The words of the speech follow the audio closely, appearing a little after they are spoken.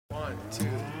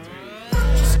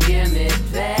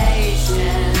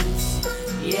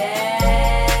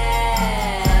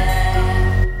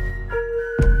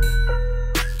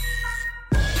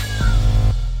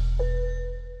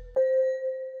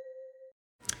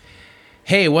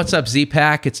Hey, what's up,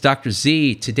 Z-Pack? It's Dr.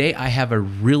 Z. Today, I have a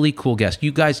really cool guest.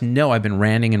 You guys know I've been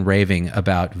ranting and raving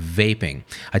about vaping.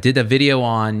 I did a video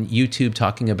on YouTube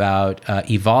talking about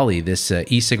EVALI, this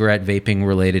e-cigarette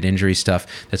vaping-related injury stuff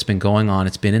that's been going on.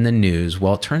 It's been in the news.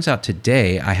 Well, it turns out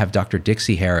today, I have Dr.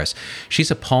 Dixie Harris.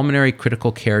 She's a pulmonary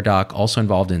critical care doc, also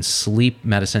involved in sleep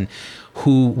medicine,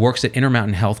 who works at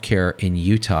Intermountain Healthcare in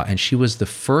Utah. And she was the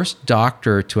first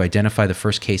doctor to identify the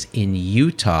first case in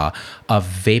Utah of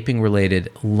vaping-related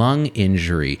lung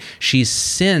injury. She's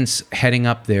since heading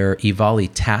up their EVALI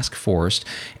task force.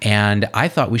 And I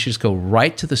thought we should just go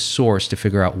right to the source to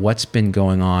figure out what's been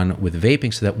going on with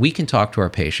vaping so that we can talk to our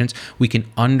patients. We can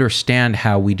understand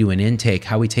how we do an intake,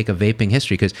 how we take a vaping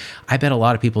history, because I bet a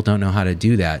lot of people don't know how to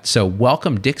do that. So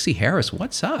welcome, Dixie Harris.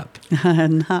 What's up?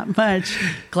 Not much.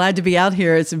 Glad to be out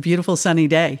here. It's a beautiful sunny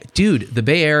day. Dude, the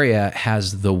Bay Area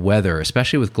has the weather,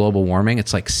 especially with global warming.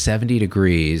 It's like 70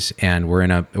 degrees and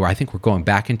I think we're going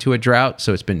back into a drought.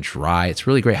 So it's been dry. It's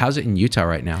really great. How's it in Utah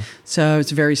right now? So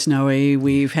it's very snowy.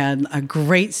 We've had a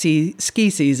great ski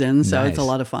season. So It's a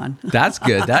lot of fun. That's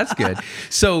good. That's good.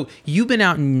 So you've been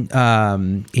out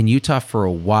in Utah for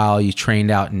a while. You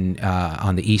trained out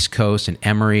on the East Coast in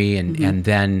Emory and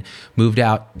then moved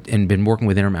out and been working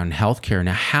with Intermountain Healthcare.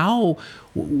 Now,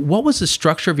 what was the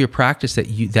structure of your practice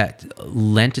that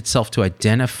lent itself to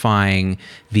identifying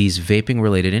these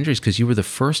vaping-related injuries? Because you were the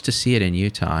first to see it in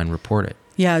Utah and report it.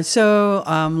 Yeah, so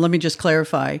let me just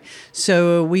clarify.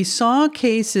 So we saw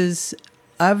cases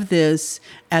of this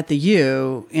at the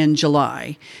U in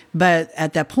July, but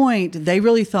at that point, they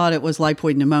really thought it was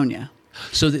lipoid pneumonia.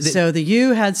 So the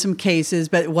U had some cases,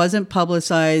 but it wasn't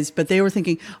publicized, but they were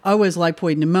thinking, oh, it was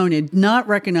lipoid pneumonia, not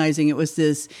recognizing it was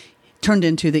this turned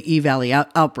into the EVALI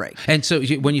outbreak. And so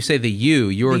when you say the U,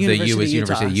 you're the U is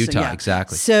University of Utah, so, yeah.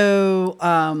 Exactly. So,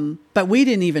 but we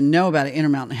didn't even know about it,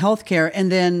 Intermountain Healthcare.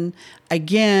 And then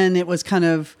again, it was kind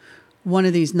of one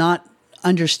of these not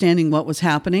understanding what was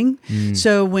happening.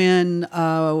 So when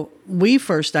we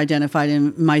first identified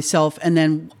him, myself, and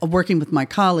then working with my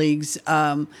colleagues,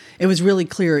 it was really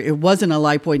clear it wasn't a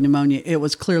lipoid pneumonia. It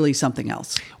was clearly something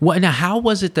else. Well, now, how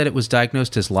was it that it was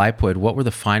diagnosed as lipoid? What were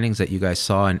the findings that you guys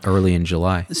saw early in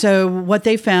July? So what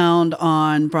they found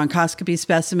on bronchoscopy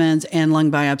specimens and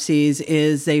lung biopsies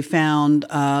is they found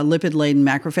lipid-laden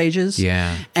macrophages.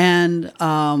 Yeah. And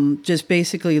just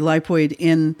basically lipoid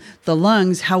in the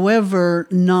lungs. However,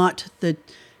 not the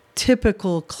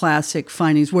typical classic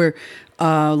findings where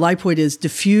lipoid is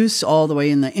diffuse all the way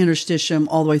in the interstitium,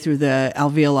 all the way through the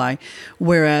alveoli,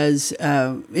 whereas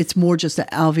it's more just the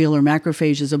alveolar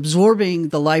macrophages absorbing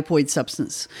the lipoid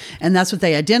substance. And that's what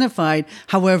they identified.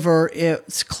 However,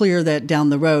 it's clear that down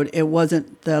the road, it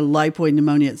wasn't the lipoid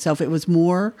pneumonia itself. It was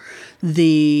more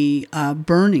the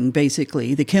burning,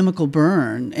 basically, the chemical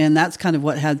burn. And that's kind of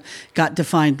what got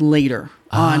defined later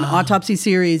on autopsy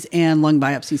series and lung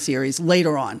biopsy series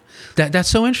later on. That's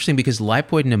so interesting because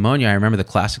lipoid pneumonia, I remember the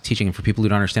classic teaching, and for people who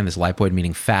don't understand this, lipoid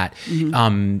meaning fat,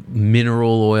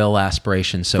 mineral oil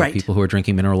aspiration. So people who are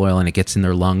drinking mineral oil and it gets in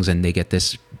their lungs and they get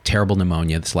this terrible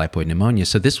pneumonia, this lipoid pneumonia.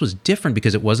 So this was different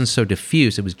because it wasn't so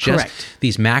diffuse. It was just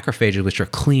these macrophages which are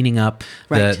cleaning up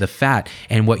the fat.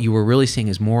 And what you were really seeing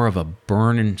is more of a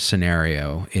burn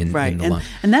scenario in the lung.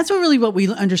 And that's what we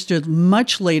understood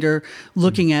much later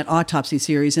looking at autopsy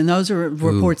series. And those are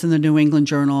reports in the New England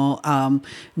Journal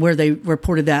where they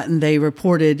reported that. And they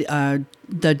reported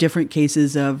the different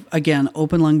cases of, again,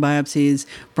 open lung biopsies,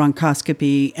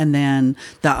 bronchoscopy, and then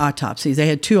the autopsies. They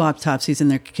had 2 autopsies in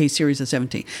their case series of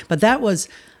 17. But that was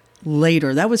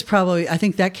later. That was probably, I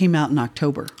think that came out in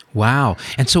October. Wow.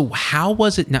 And so how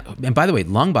was it now? And by the way,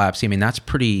 lung biopsy, I mean, that's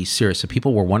pretty serious. So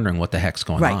people were wondering what the heck's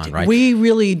going on, right? We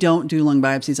really don't do lung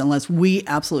biopsies unless we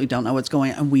absolutely don't know what's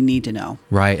going on and we need to know.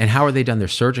 Right. And how are they done? They're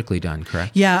surgically done,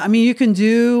 correct? Yeah. I mean, you can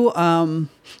do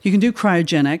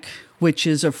cryogenic, which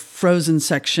is a frozen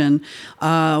section.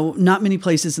 Not many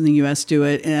places in the U.S. do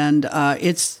it, and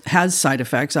it has side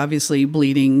effects, obviously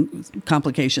bleeding,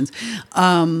 complications.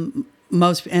 And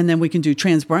then we can do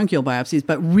transbronchial biopsies,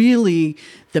 but really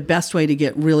the best way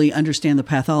to really understand the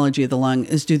pathology of the lung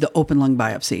is do the open lung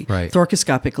biopsy,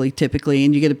 thoracoscopically typically,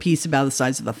 and you get a piece about the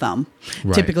size of a thumb.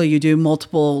 Right. Typically you do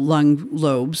multiple lung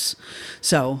lobes.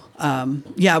 So,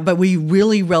 but we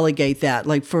really relegate that.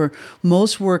 Like for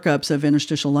most workups of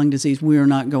interstitial lung disease, we are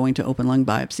not going to open lung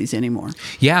biopsies anymore.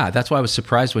 Yeah, that's why I was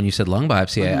surprised when you said lung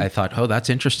biopsy. I thought, oh, that's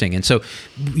interesting. And so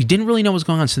you didn't really know what was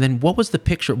going on. So then what was the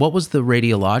picture? What was the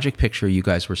radiologic picture you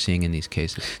guys were seeing in these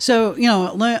cases? So,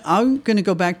 I'm going to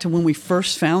go back to when we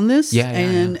first found this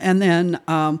and then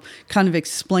kind of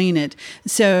explain it.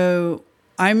 So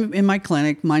I'm in my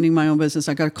clinic minding my own business.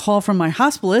 I got a call from my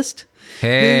hospitalist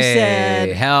Hey, who said,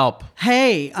 help.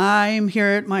 hey, I'm here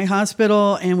at my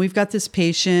hospital and we've got this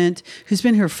patient who's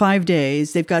been here 5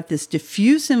 days. They've got this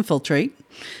diffuse infiltrate.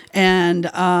 And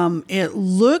it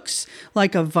looks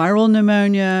like a viral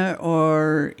pneumonia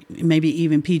or maybe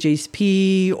even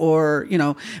PJP or,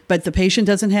 but the patient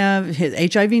doesn't have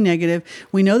his HIV negative.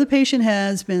 We know the patient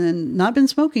has not been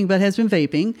smoking, but has been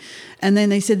vaping. And then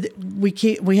they said,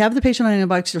 we have the patient on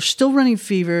antibiotics. They're still running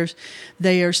fevers.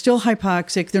 They are still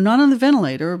hypoxic. They're not on the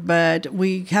ventilator, but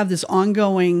we have this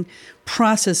ongoing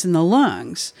process in the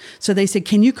lungs. So they said,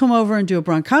 can you come over and do a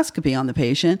bronchoscopy on the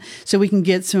patient so we can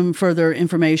get some further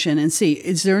information and see,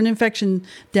 is there an infection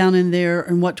down in there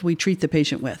and what do we treat the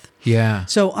patient with? Yeah.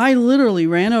 So I literally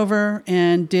ran over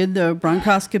and did the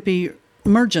bronchoscopy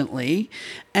emergently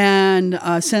and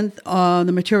sent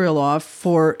the material off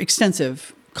for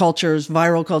extensive cultures,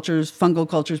 viral cultures, fungal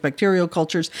cultures, bacterial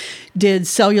cultures, did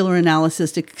cellular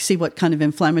analysis to see what kind of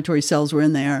inflammatory cells were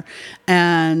in there.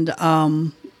 And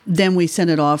then we sent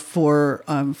it off for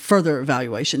further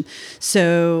evaluation.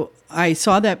 So I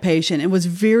saw that patient. It was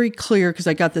very clear because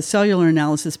I got the cellular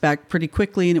analysis back pretty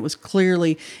quickly, and it was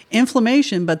clearly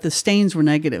inflammation, but the stains were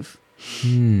negative.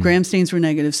 Gram stains were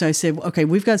negative. So I said, okay,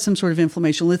 we've got some sort of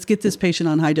inflammation. Let's get this patient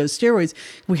on high-dose steroids.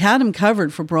 We had him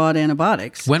covered for broad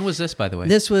antibiotics. When was this, by the way?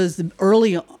 This was the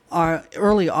early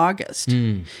August.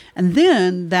 And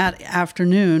then that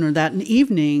afternoon or that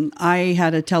evening, I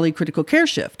had a telecritical care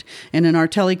shift. And in our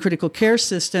telecritical care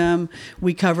system,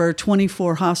 we cover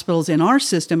 24 hospitals in our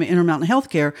system, Intermountain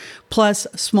Healthcare, plus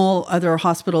small other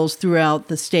hospitals throughout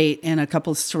the state and a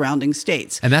couple of surrounding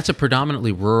states. And that's a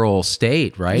predominantly rural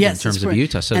state, right? Yes, in terms of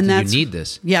Utah. So you need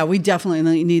this. Yeah, we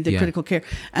definitely need the critical care.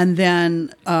 And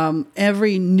then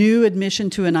every new admission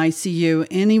to an ICU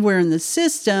anywhere in the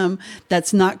system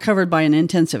that's not covered by an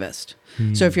intensivist.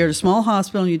 So if you're at a small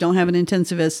hospital and you don't have an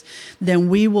intensivist, then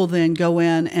we will then go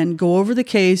in and go over the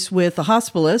case with the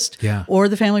hospitalist or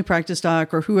the family practice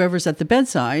doc or whoever's at the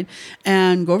bedside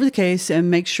and go over the case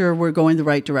and make sure we're going the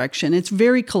right direction. It's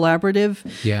very collaborative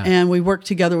and we work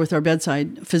together with our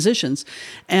bedside physicians.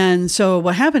 And so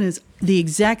what happened is the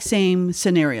exact same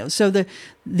scenario. So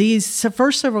these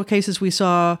first several cases we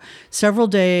saw several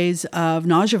days of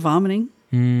nausea, vomiting,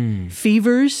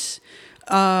 fevers,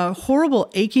 horrible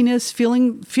achiness,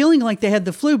 feeling like they had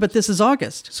the flu, but this is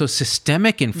August. So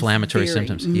systemic inflammatory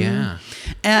symptoms. Yeah.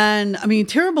 And I mean,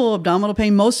 terrible abdominal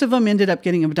pain. Most of them ended up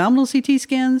getting abdominal CT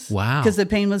scans. Wow. Because the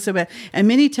pain was so bad. And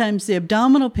many times the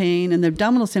abdominal pain and the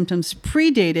abdominal symptoms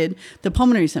predated the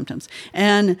pulmonary symptoms.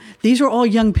 And these were all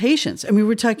young patients. I mean,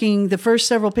 we're talking the first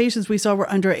several patients we saw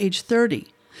were under age 30.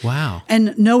 Wow.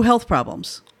 And no health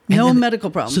problems. No medical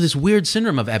problems. So this weird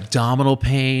syndrome of abdominal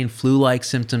pain, flu-like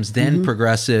symptoms, then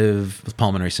progressive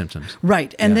pulmonary symptoms.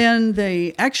 Right. And then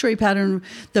the x-ray pattern,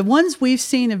 the ones we've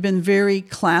seen have been very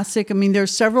classic. I mean,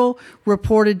 there's several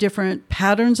reported different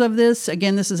patterns of this.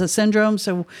 Again, this is a syndrome,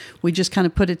 so we just kind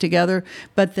of put it together.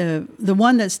 But the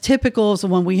one that's typical is the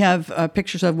one we have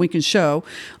pictures of we can show.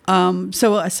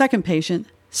 So a second patient,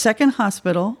 second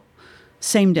hospital,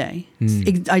 same day,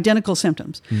 identical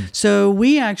symptoms. So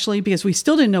we actually, because we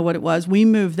still didn't know what it was, we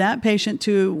moved that patient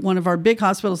to one of our big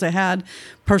hospitals that had a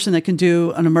person that can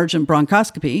do an emergent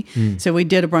bronchoscopy. So we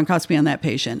did a bronchoscopy on that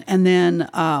patient. And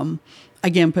then,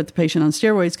 again, put the patient on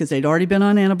steroids because they'd already been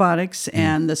on antibiotics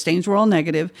and the stains were all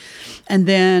negative. And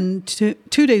then 2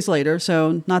 days later,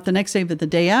 so not the next day, but the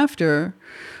day after,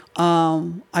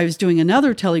 I was doing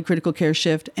another telecritical care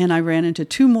shift and I ran into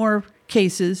 2 more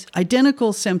cases,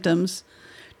 identical symptoms,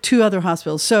 2 other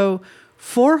hospitals. So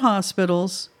 4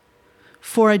 hospitals,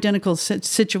 4 identical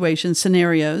situations,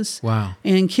 scenarios. Wow.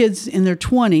 And kids in their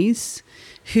 20s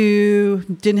who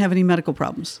didn't have any medical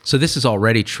problems. So this is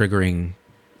already triggering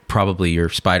probably your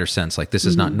spider sense, like this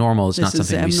is not normal. It's not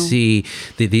something we see.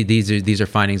 These are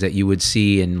findings that you would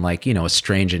see in like, a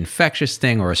strange infectious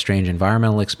thing or a strange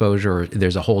environmental exposure, or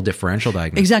there's a whole differential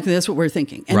diagnosis. Exactly. That's what we're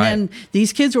thinking. And then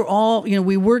these kids were all,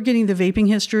 we were getting the vaping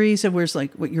history. So we're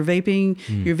like, what, you're vaping,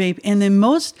 you're vape. And then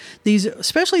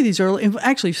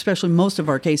especially most of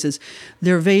our cases,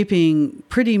 they're vaping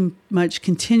pretty much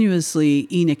continuously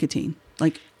e-nicotine,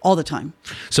 like all the time.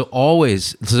 So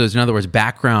in other words,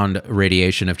 background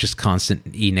radiation of just constant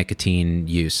e-nicotine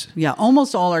use. Yeah,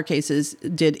 almost all our cases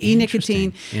did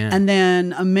e-nicotine. Yeah. And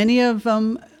then many of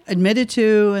them admitted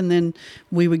to, and then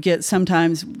we would get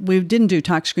sometimes, we didn't do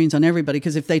tox screens on everybody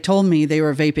because if they told me they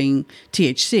were vaping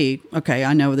THC, okay,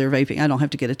 I know they're vaping. I don't have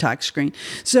to get a tox screen.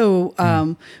 So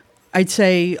I'd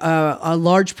say a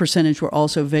large percentage were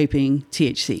also vaping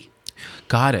THC.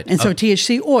 Got it. And so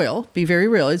THC oil, be very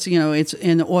real, it's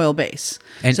in the oil base.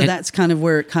 And that's kind of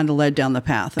where it kind of led down the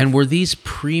path. And were these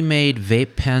pre-made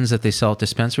vape pens that they sell at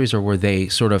dispensaries, or were they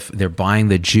they're buying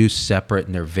the juice separate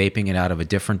and they're vaping it out of a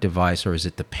different device, or is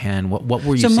it the pen? What were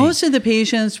you seeing? So most of the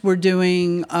patients were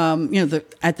doing,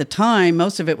 at the time,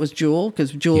 most of it was Juul,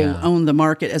 because Juul owned the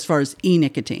market as far as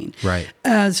e-nicotine. Right.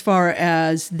 As far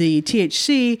as the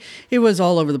THC, it was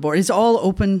all over the board. It's all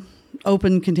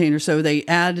open container. So they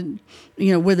added,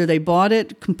 whether they bought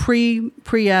it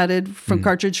pre-added from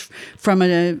cartridge from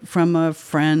a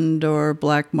friend or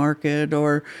black market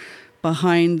or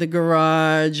behind the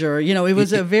garage, or it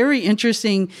was a very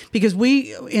interesting, because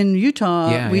we in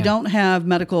Utah we don't have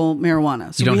medical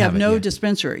marijuana, so we have no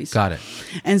dispensaries. Got it.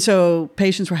 And so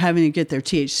patients were having to get their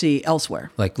THC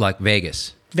elsewhere, like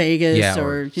Vegas.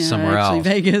 Or somewhere else.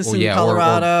 Vegas and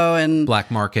Colorado and black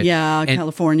market. Yeah,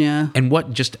 California. And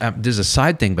what just there's a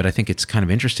side thing, but I think it's kind of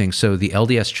interesting. So the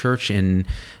LDS Church in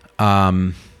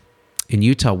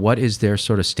Utah, what is their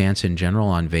sort of stance in general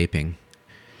on vaping?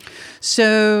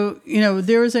 So,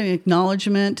 there is an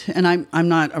acknowledgement, and I'm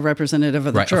not a representative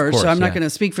of the church, of course, so I'm not going to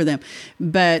speak for them,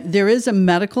 but there is a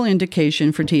medical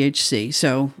indication for THC.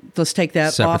 So let's take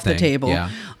that off the table. Yeah.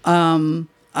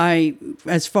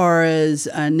 As far as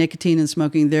nicotine and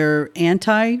smoking, they're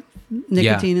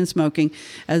anti-nicotine and smoking.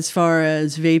 As far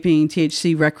as vaping,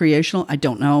 THC recreational, I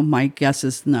don't know. My guess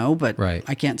is no, but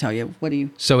I can't tell you. What do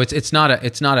you? So it's not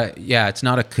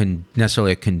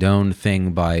necessarily a condoned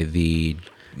thing by the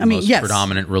most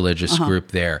predominant religious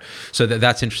group there. So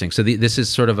that's interesting. So this is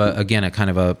sort of a kind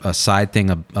of a side thing,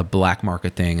 a black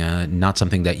market thing, not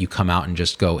something that you come out and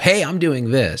just go, hey, I'm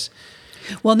doing this.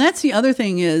 Well, that's the other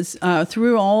thing is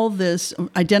through all this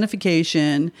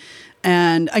identification.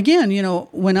 And again,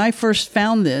 when I first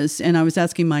found this and I was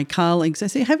asking my colleagues, I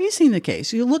say, have you seen the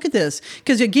case? You look at this.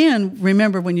 Because again,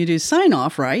 remember when you do sign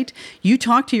off, right? You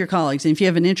talk to your colleagues. And if you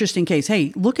have an interesting case,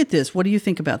 hey, look at this. What do you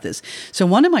think about this? So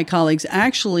one of my colleagues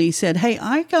actually said, hey,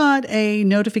 I got a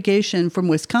notification from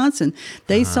Wisconsin.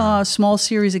 They saw a small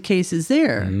series of cases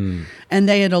there. And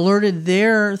they had alerted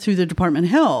there through the Department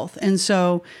of Health. And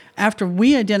so after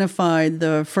we identified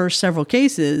the first several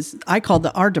cases, I called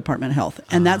our Department of Health.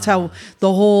 And that's how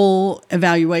the whole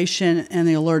evaluation and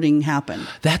the alerting happened.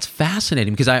 That's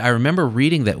fascinating, because I remember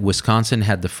reading that Wisconsin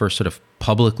had the first sort of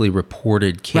publicly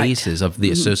reported cases of the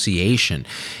association.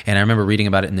 And I remember reading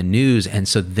about it in the news. And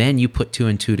so then you put two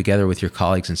and two together with your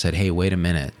colleagues and said, hey, wait a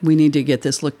minute. We need to get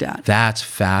this looked at. That's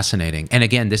fascinating. And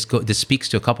again, this speaks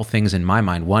to a couple things in my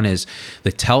mind. One is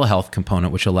the telehealth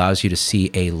component, which allows you to see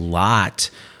a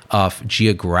lot of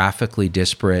geographically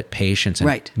disparate patients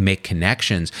and make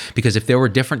connections. Because if there were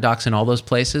different docs in all those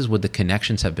places, would the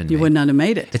connections have been made? You would not have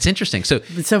made it. It's interesting. So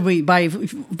we by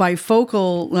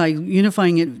focal, like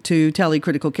unifying it to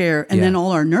telecritical care, and then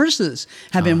all our nurses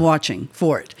have been watching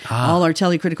for it. All our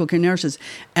telecritical care nurses.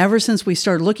 Ever since we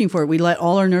started looking for it, we let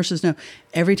all our nurses know,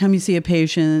 every time you see a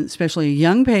patient, especially a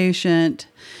young patient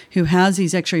who has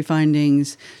these X-ray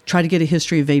findings, try to get a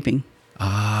history of vaping.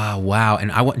 Wow.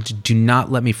 And do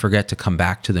not let me forget to come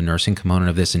back to the nursing component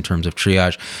of this in terms of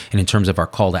triage and in terms of our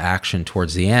call to action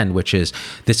towards the end, which is,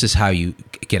 this is how you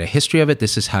get a history of it.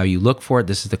 This is how you look for it.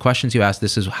 This is the questions you ask.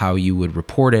 This is how you would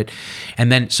report it.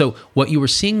 And then, so what you were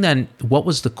seeing then, what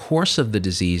was the course of the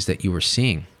disease that you were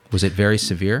seeing? Was it very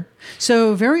severe?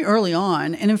 So very early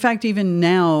on, and in fact, even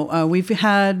now,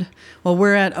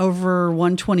 we're at over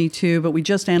 122, but we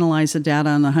just analyzed the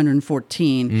data on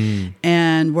 114,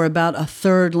 and we're about a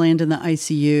third land in the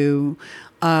ICU.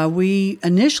 We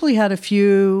initially had a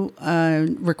few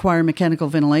require mechanical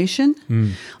ventilation.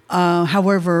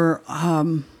 However,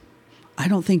 I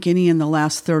don't think any in the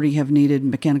last 30 have needed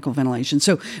mechanical ventilation.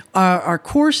 So our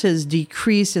course has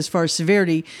decreased as far as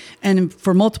severity, and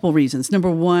for multiple reasons. Number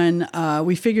one,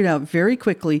 we figured out very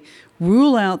quickly,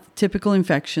 rule out typical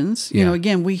infections. You know,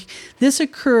 again, this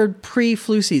occurred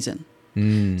pre-flu season.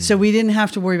 So we didn't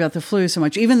have to worry about the flu so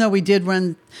much, even though we did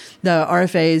run the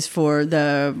RFAs for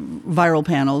the viral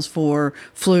panels for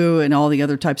flu and all the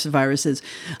other types of viruses.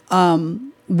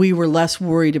 We were less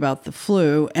worried about the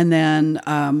flu. And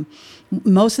then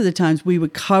most of the times we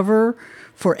would cover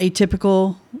for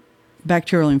atypical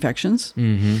bacterial infections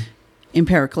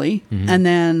empirically. And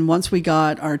then once we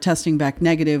got our testing back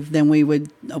negative, then we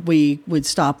would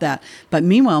stop that. But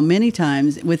meanwhile, many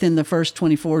times within the first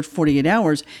 24, 48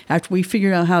 hours, after we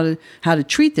figured out how to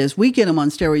treat this, we get them on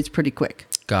steroids pretty quick.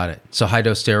 Got it. So high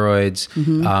dose steroids,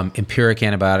 empiric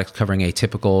antibiotics covering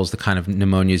atypicals, the kind of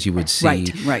pneumonias you would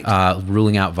see, Right.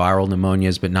 Ruling out viral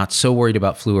pneumonias, but not so worried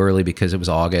about flu early because it was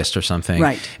August or something.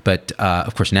 Right. But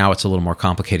of course, now it's a little more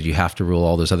complicated. You have to rule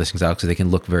all those other things out because they can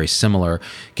look very similar.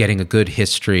 Getting a good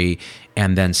history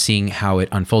and then seeing how it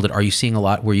unfolded. Were you seeing a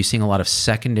lot of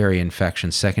secondary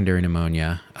infections, secondary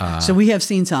pneumonia? So we have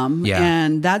seen some,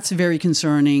 and that's very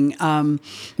concerning.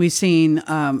 We've seen,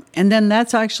 and then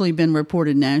that's actually been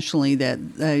reported nationally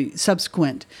that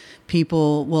subsequent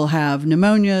people will have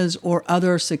pneumonias or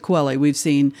other sequelae. We've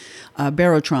seen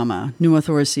barotrauma,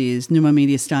 pneumothoraces,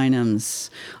 pneumomediastinums.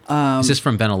 Is this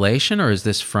from ventilation or is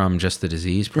this from just the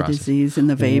disease process? The disease and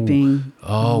the vaping. Ooh.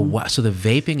 Oh, wow. So the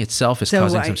vaping itself is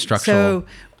causing some structural... So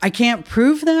I can't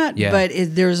prove that, Yeah. but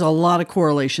there's a lot of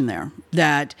correlation there.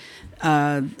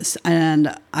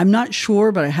 And I'm not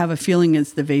sure, but I have a feeling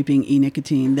it's the vaping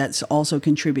e-nicotine that's also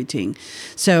contributing.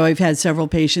 So I've had several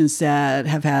patients that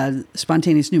have had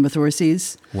spontaneous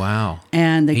pneumothoraces. Wow.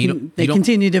 And they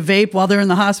continue to vape while they're in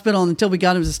the hospital until we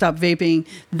got them to stop vaping.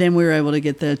 Then we were able to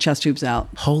get the chest tubes out.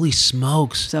 Holy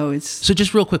smokes. So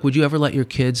just real quick, would you ever let your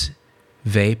kids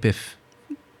vape if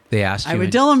they asked you? I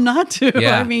would tell them not to.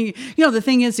 Yeah. I mean, the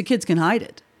thing is the kids can hide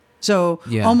it. So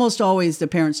almost always the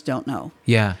parents don't know.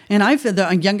 Yeah. And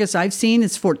the youngest I've seen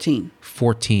is 14.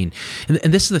 14.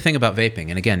 And this is the thing about vaping.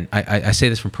 And again, I say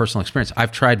this from personal experience.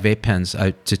 I've tried vape pens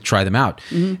to try them out.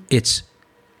 Mm-hmm. It's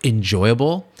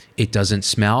enjoyable. It doesn't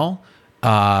smell.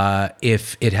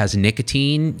 If it has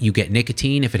nicotine, you get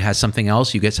nicotine. If it has something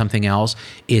else, you get something else.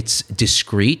 It's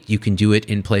discreet. You can do it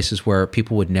in places where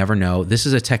people would never know. This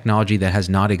is a technology that has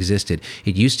not existed.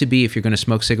 It used to be if you're going to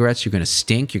smoke cigarettes, you're going to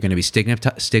stink. You're going to be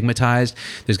stigmatized.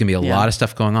 There's going to be a lot of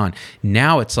stuff going on.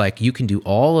 Now it's like you can do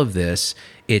all of this.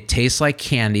 It tastes like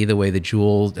candy the way the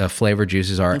Juul flavored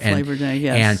juices are.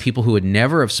 And people who would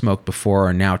never have smoked before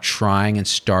are now trying and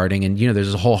starting. And,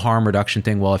 there's a whole harm reduction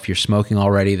thing. Well, if you're smoking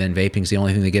already, then vaping's the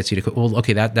only thing that gets you to quit. Well,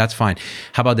 okay, that's fine.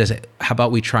 How about this? How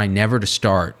about we try never to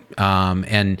start?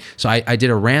 And so I did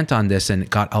a rant on this and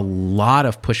got a lot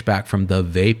of pushback from the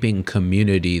vaping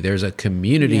community. There's a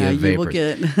community of vapers. Will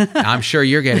get. I'm sure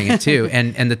you're getting it too.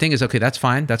 And the thing is, okay, that's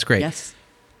fine. That's great. Yes.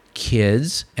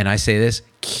 Kids, and I say this,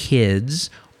 kids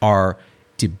are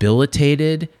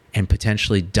debilitated and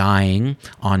potentially dying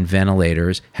on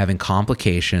ventilators, having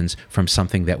complications from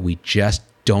something that we just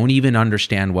don't even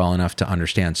understand well enough to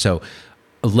understand. So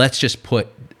let's just put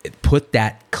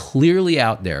that clearly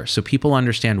out there so people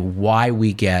understand why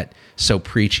we get so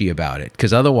preachy about it.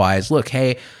 Because otherwise, look,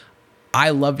 hey,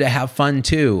 I love to have fun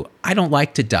too. I don't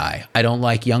like to die. I don't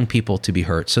like young people to be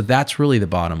hurt. So that's really the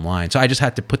bottom line. So I just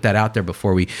had to put that out there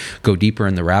before we go deeper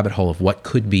in the rabbit hole of what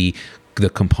could be the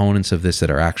components of this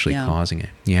that are actually causing it.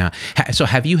 Yeah. So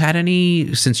have you had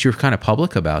any, since you're kind of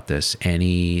public about this,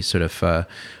 any sort of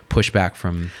pushback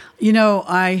from...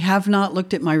 I have not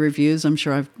looked at my reviews. I'm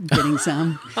sure I'm getting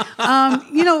some. But I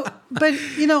look at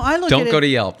it... Don't go to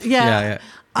Yelp. Yeah.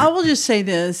 I will just say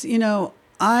this,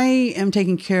 I am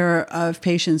taking care of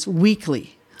patients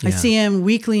weekly. I see them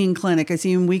weekly in clinic. I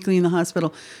see them weekly in the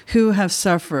hospital who have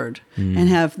suffered and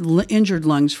have injured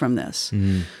lungs from this.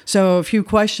 So a few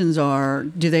questions are,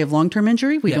 do they have long-term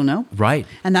injury? We don't know. Right.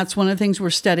 And that's one of the things we're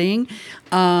studying.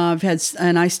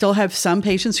 And I still have some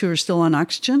patients who are still on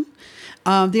oxygen.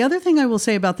 The other thing I will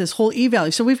say about this whole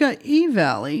E-Valley, so we've got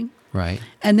E-Valley. Right.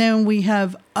 And then we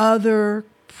have other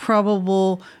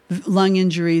probable lung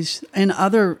injuries and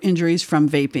other injuries from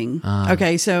vaping.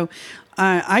 Okay, so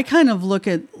I kind of look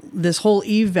at this whole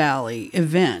E-Valley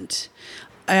event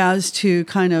as to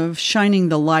kind of shining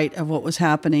the light of what was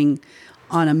happening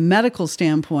on a medical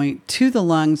standpoint to the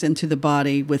lungs and to the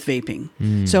body with vaping.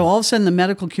 So all of a sudden the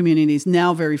medical community is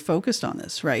now very focused on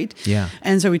this, right? Yeah.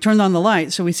 And so we turned on the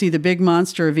light, so we see the big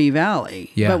monster of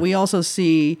E-Valley, but we also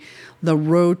see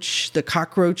the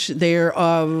cockroach there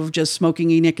of just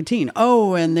smoking e-nicotine.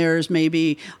 Oh, and there's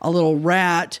maybe a little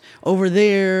rat over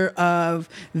there of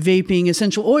vaping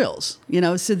essential oils.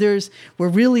 So we're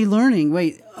really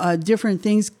learning, different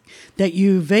things that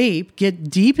you vape get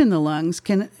deep in the lungs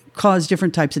can cause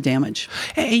different types of damage.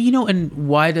 And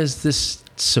why does this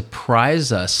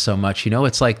surprise us so much?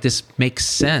 It's like this makes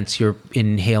sense. You're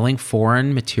inhaling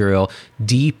foreign material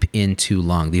deep into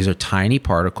lung. These are tiny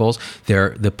particles.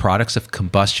 They're the products of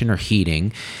combustion or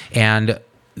heating, and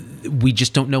we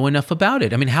just don't know enough about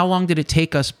it. I mean, how long did it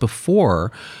take us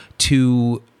before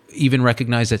to even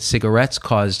recognize that cigarettes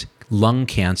caused lung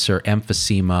cancer,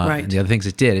 emphysema, and the other things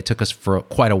it did? It took us for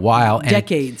quite a while.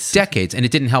 Decades. And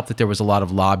it didn't help that there was a lot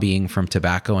of lobbying from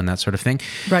tobacco and that sort of thing.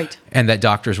 Right. And that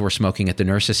doctors were smoking at the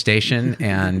nurse's station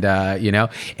and,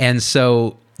 and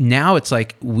so now it's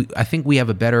like, I think we have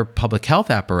a better public health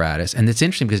apparatus. And it's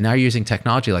interesting because now you're using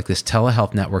technology like this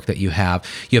telehealth network that you have.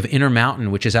 You have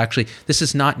Intermountain, which is actually, this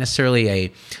is not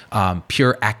necessarily a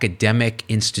pure academic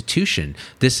institution.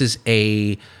 This is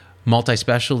a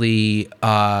multi-specialty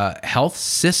health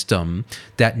system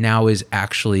that now is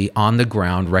actually on the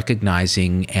ground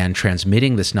recognizing and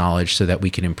transmitting this knowledge so that we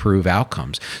can improve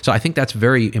outcomes. So I think that's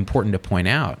very important to point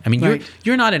out. I mean, Right.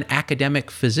 you're not an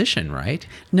academic physician, right?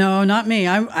 No, not me.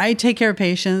 I take care of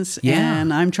patients,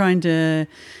 and I'm trying to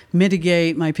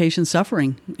mitigate my patients'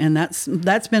 suffering, and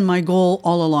that's been my goal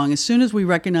all along. As soon as we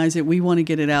recognize it, we want to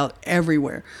get it out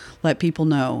everywhere, let people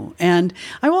know. And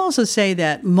I will also say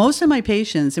that most of my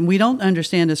patients, and we don't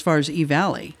understand as far as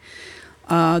E-Valley,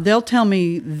 they'll tell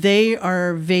me they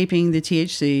are vaping the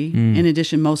THC. In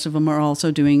addition, most of them are also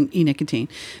doing e-nicotine.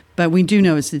 But we do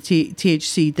know it's the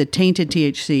THC, the tainted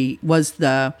THC was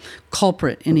the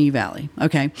culprit in E-Valley.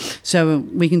 Okay, so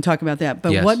we can talk about that.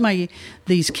 But Yes. what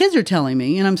these kids are telling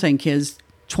me, and I'm saying kids,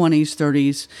 20s,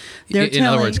 30s. In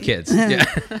other words, kids. Yeah.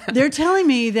 They're telling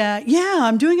me that,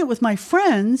 I'm doing it with my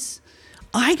friends.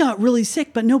 I got really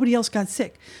sick, but nobody else got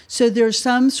sick. So there's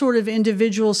some sort of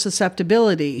individual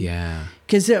susceptibility. Yeah.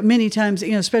 Because many times,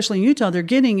 especially in Utah, they're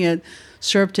getting it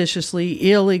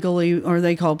surreptitiously, illegally, or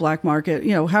they call black market,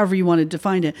 however you want to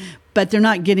define it. But they're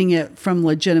not getting it from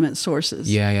legitimate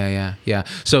sources. Yeah.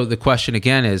 So the question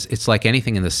again is, it's like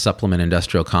anything in the supplement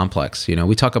industrial complex.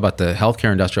 We talk about the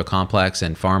healthcare industrial complex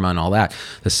and pharma and all that.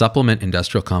 The supplement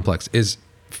industrial complex is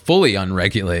fully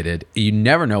unregulated. You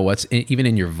never know what's even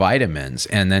in your vitamins.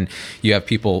 And then you have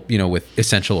people, with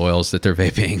essential oils that they're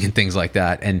vaping and things like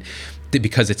that. And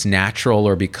because it's natural,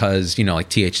 or because, like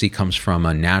THC comes from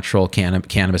a natural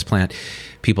cannabis plant,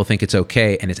 people think it's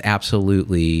okay. And it's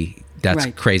absolutely, that's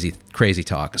Right. crazy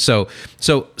talk. So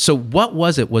what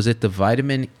was it? Was it the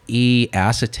vitamin E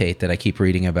acetate that I keep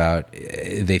reading about?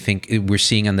 They think we're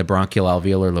seeing on the bronchial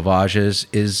alveolar lavages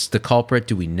is the culprit.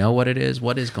 Do we know what it is?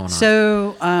 What is going on?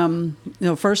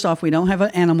 So, first off, we don't have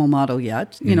an animal model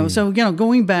yet. So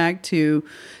going back to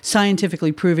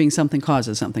scientifically proving something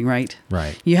causes something, right?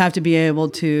 Right. You have to be able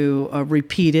to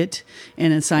repeat it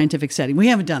in a scientific setting. We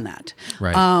haven't done that.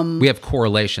 Right. We have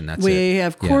correlation. That's it. We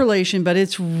have correlation, but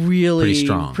it's really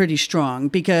Pretty strong.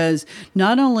 because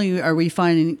not only are we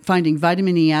finding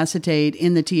vitamin E acetate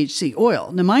in the THC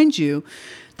oil. Now, mind you,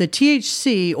 the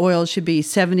THC oil should be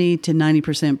 70 to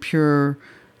 90% pure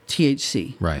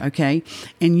THC. Right. Okay.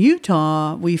 In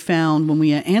Utah, we found when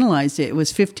we analyzed it, it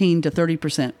was 15 to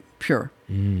 30% pure.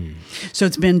 So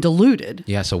it's been diluted.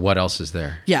 Yeah. So what else is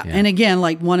there? Yeah. And again,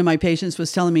 like one of my patients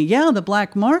was telling me, the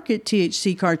black market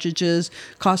THC cartridges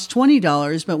cost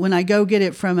 $20, but when I go get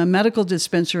it from a medical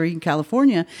dispensary in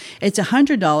California, it's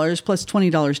 $100 plus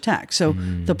 $20 tax. So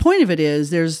the point of it is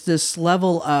there's this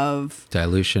level of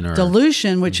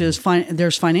dilution, which is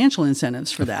there's financial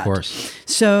incentives for that. Of course.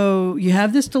 So you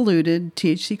have this diluted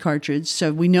THC cartridge.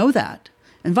 So we know that.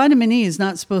 And vitamin E is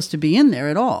not supposed to be in there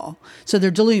at all. So they're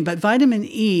diluting. But vitamin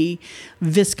E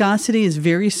viscosity is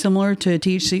very similar to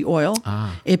THC oil.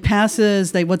 It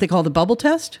passes what they call the bubble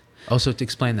test. Oh, so to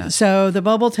explain that. So the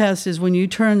bubble test is when you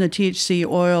turn the THC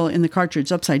oil in the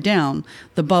cartridge upside down,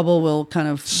 the bubble will kind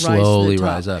of slowly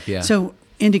rise up. Yeah. So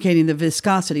indicating the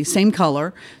viscosity, same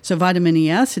color. So vitamin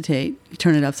E acetate, you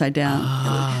turn it upside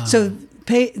down. So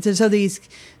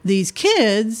these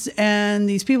kids and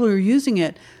these people who are using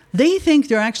it, they think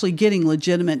they're actually getting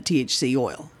legitimate THC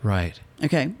oil. Right.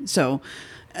 Okay. So,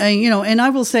 and I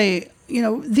will say,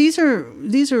 these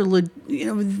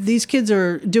kids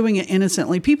are doing it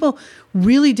innocently. People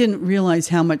really didn't realize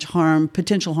how much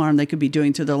potential harm they could be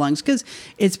doing to their lungs because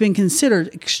it's been considered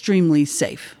extremely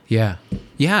safe. Yeah.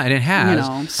 Yeah. And it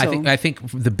has. I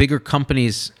think the bigger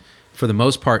companies, for the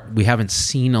most part, we haven't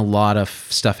seen a lot of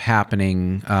stuff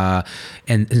happening.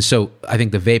 And so I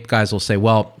think the vape guys will say,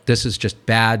 well, this is just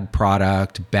bad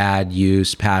product, bad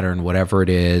use pattern, whatever it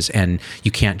is. And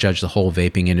you can't judge the whole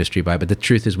vaping industry by it. But the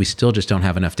truth is we still just don't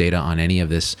have enough data on any of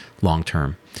this long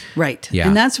term. Right. Yeah.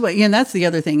 And that's that's the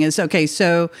other thing is, okay,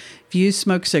 so if you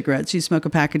smoke cigarettes, you smoke a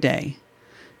pack a day.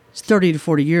 It's 30 to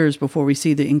 40 years before we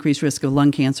see the increased risk of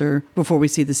lung cancer, before we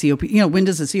see the COPD. When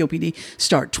does the COPD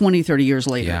start? 20, 30 years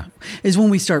later is when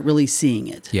we start really seeing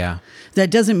it. Yeah.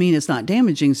 That doesn't mean it's not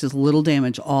damaging. It's just little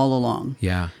damage all along.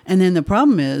 Yeah. And then the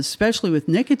problem is, especially with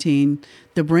nicotine,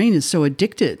 the brain is so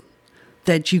addicted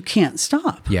that you can't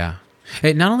stop. Yeah.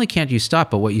 Not only can't you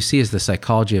stop, but what you see is the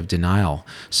psychology of denial.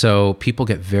 So people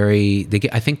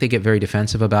I think they get very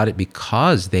defensive about it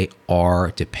because they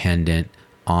are dependent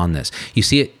on this. You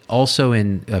see it also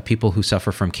in people who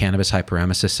suffer from cannabis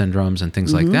hyperemesis syndromes and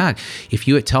things like that. If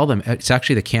you tell them it's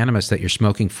actually the cannabis that you're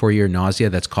smoking for your nausea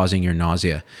that's causing your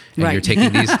nausea, and you're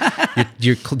taking these,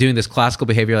 you're doing this classical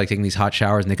behavior like taking these hot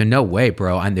showers, and they go, no way,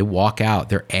 bro. And they walk out,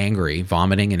 they're angry,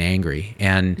 vomiting and angry.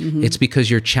 And it's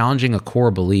because you're challenging a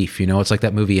core belief. You know, it's like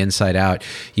that movie Inside Out.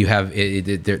 You have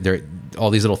they're all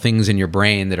these little things in your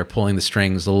brain that are pulling the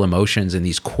strings, little emotions and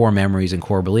these core memories and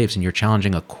core beliefs, and you're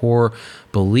challenging a core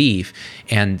belief,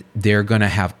 and they're going to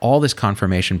have all this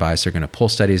confirmation bias. They're going to pull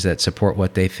studies that support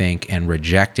what they think and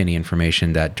reject any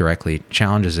information that directly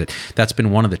challenges it. That's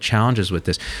been one of the challenges with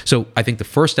this. So I think the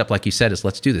first step, like you said, is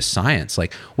let's do the science.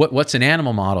 Like what's an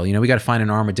animal model? You know, we got to find an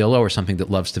armadillo or something that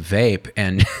loves to vape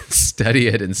and study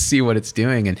it and see what it's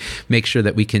doing and make sure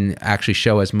that we can actually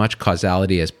show as much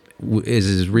causality as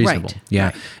is reasonable. Right. Yeah.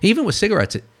 Right. Even with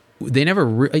cigarettes, they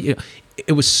never,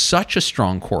 it was such a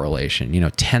strong correlation,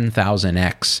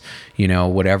 10,000x,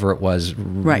 whatever it was,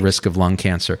 risk of lung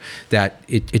cancer, that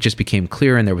it just became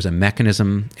clear, and there was a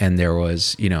mechanism, and there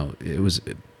was, it was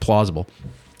plausible.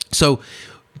 So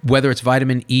whether it's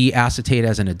vitamin E acetate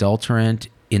as an adulterant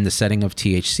in the setting of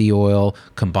THC oil,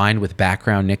 combined with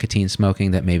background nicotine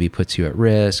smoking that maybe puts you at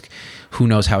risk. Who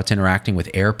knows how it's interacting with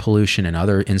air pollution and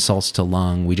other insults to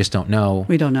lung? We just don't know.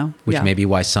 We don't know. Which may be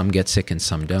why some get sick and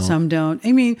some don't. Some don't.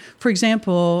 I mean, for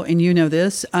example, and you know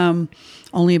this,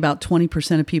 only about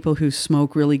 20% of people who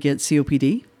smoke really get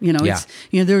COPD.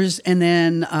 There's, and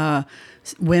then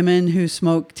women who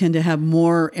smoke tend to have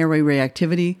more airway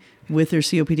reactivity with their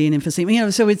COPD and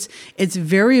emphysema, so it's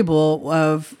variable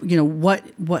of what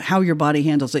how your body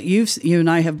handles it. You and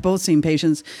I have both seen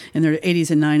patients in their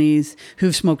 80s and 90s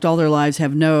who've smoked all their lives,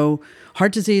 have no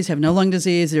heart disease, have no lung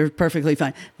disease, they're perfectly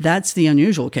fine. That's the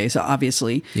unusual case,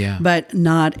 obviously. Yeah. But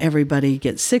not everybody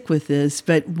gets sick with this.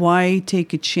 But why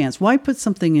take a chance? Why put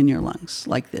something in your lungs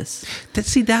like this?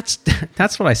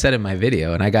 That's what I said in my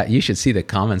video, and you should see the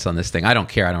comments on this thing. I don't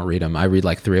care. I don't read them. I read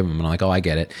like 3 of them, and I'm like, oh, I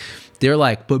get it. They're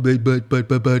like, but,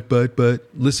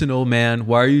 listen, old man,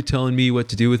 why are you telling me what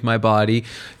to do with my body?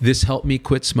 This helped me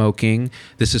quit smoking.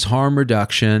 This is harm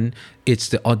reduction. It's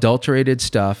the adulterated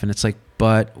stuff. And it's like,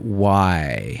 but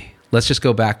why? Let's just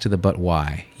go back to the but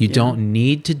why. You don't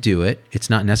need to do it.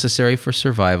 It's not necessary for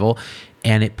survival.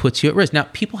 And it puts you at risk. Now,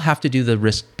 people have to do the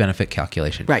risk-benefit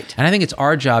calculation. Right. And I think it's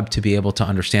our job to be able to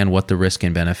understand what the risk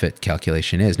and benefit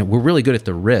calculation is. Now, we're really good at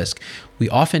the risk. We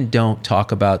often don't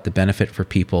talk about the benefit for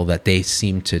people that they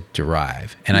seem to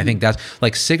derive. And I think that's,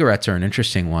 like, cigarettes are an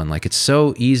interesting one. Like, it's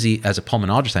so easy, as a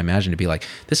pulmonologist, I imagine, to be like,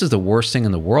 this is the worst thing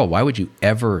in the world. Why would you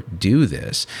ever do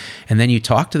this? And then you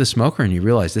talk to the smoker and you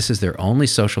realize this is their only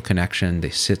social connection.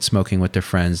 They sit smoking with their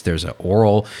friends. There's an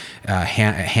oral,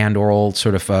 hand oral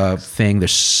sort of thing.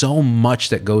 There's so much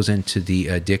that goes into the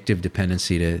addictive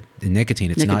dependency to nicotine.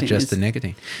 It's not just the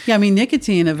nicotine. Yeah, I mean,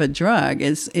 nicotine of a drug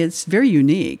it's very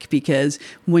unique because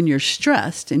when you're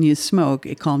stressed and you smoke,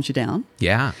 it calms you down.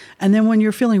 Yeah. And then when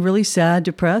you're feeling really sad,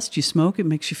 depressed, you smoke, it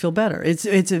makes you feel better.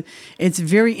 It's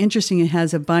very interesting. It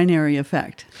has a binary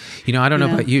effect. I don't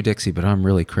know about you, Dixie, but I'm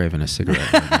really craving a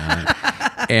cigarette right now.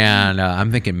 And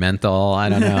I'm thinking menthol. I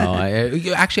don't know.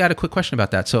 Actually, I had a quick question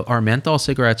about that. So are menthol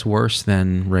cigarettes worse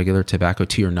than regular tobacco,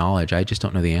 to your knowledge? I just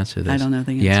don't know the answer to this. I don't know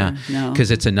the answer. Yeah, no. Because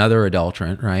it's another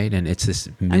adulterant, right? And it's this...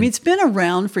 it's been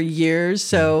around for years,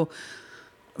 so...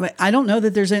 I don't know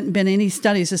that there's been any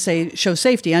studies to show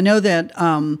safety. I know that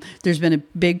there's been a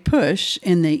big push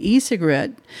in the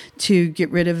e-cigarette to get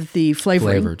rid of the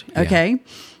flavoring. Flavored, yeah. Okay,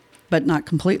 but not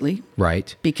completely.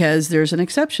 Right. Because there's an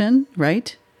exception,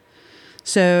 right?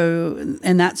 So,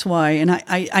 and that's why, and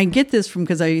I get this from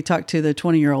because I talk to the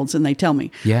 20-year-olds and they tell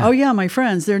me, oh yeah, my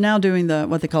friends, they're now doing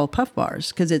what they call puff bars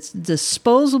because it's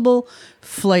disposable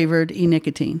flavored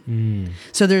e-nicotine.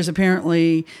 So there's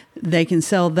apparently, they can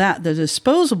sell the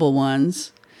disposable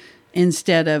ones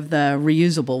instead of the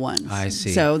reusable ones. I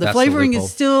see. So the that's flavoring the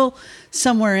is still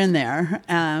somewhere in there.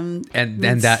 And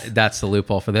that's the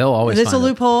loophole for, they'll always There's find a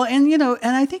loophole. And,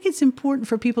 and I think it's important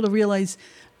for people to realize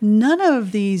none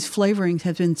of these flavorings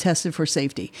have been tested for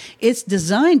safety. It's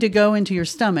designed to go into your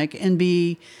stomach and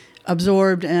be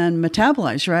absorbed and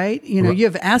metabolized, right? You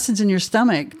have acids in your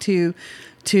stomach to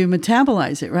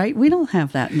metabolize it, right? We don't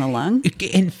have that in the lung.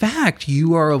 In fact,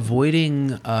 you are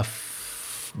avoiding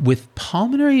with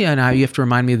pulmonary, and you have to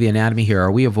remind me of the anatomy here.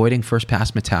 Are we avoiding first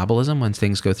pass metabolism when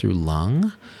things go through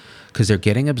lung? Because they're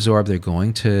getting absorbed, they're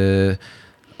going to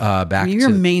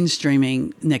you're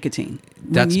mainstreaming nicotine.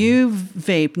 When you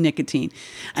vape nicotine,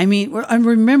 I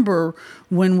remember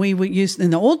when we would use, in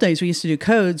the old days, we used to do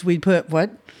codes. We'd put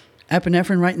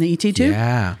epinephrine right in the ET tube.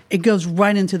 Yeah. It goes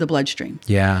right into the bloodstream.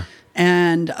 Yeah.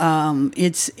 And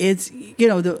it's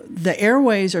the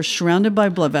airways are surrounded by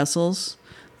blood vessels.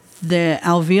 The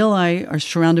alveoli are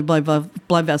surrounded by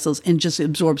blood vessels and just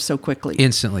absorb so quickly.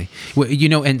 Instantly. Well,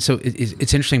 and so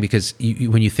it's interesting because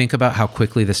when you think about how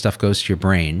quickly this stuff goes to your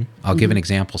brain, I'll give an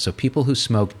example. So people who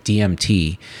smoke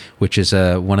DMT, which is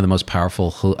one of the most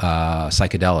powerful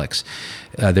psychedelics,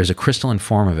 there's a crystalline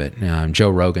form of it. Joe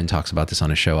Rogan talks about this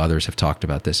on his show. Others have talked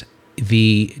about this.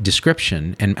 The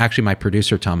description, and actually my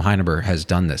producer, Tom Heineber, has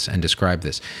done this and described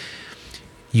this.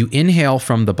 You inhale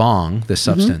from the bong, the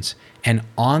substance, and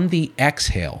on the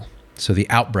exhale, so the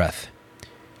out breath,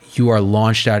 you are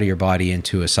launched out of your body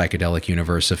into a psychedelic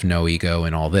universe of no ego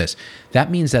and all this.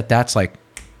 That means that's like...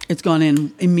 It's gone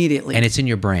in immediately. And it's in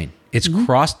your brain. It's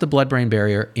crossed the blood-brain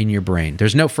barrier in your brain.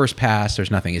 There's no first pass. There's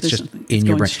nothing. It's just in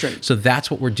your brain. Straight. So that's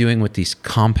what we're doing with these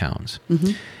compounds.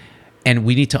 And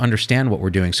we need to understand what we're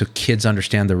doing so kids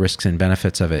understand the risks and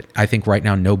benefits of it. I think right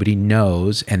now nobody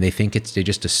knows, and they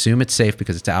just assume it's safe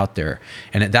because it's out there.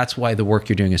 And that's why the work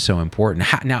you're doing is so important.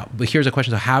 But here's a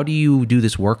question. So how do you do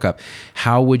this workup?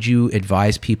 How would you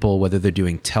advise people, whether they're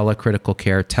doing telecritical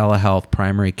care, telehealth,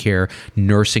 primary care,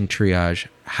 nursing triage?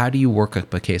 How do you work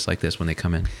up a case like this when they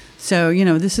come in? So,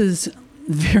 this is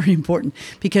very important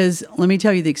because let me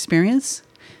tell you the experience.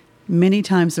 Many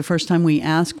times the first time we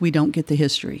ask, we don't get the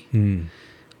history.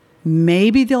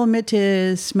 Maybe they'll admit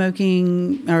to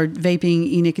smoking or vaping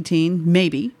e-nicotine,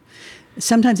 maybe.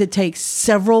 Sometimes it takes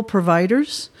several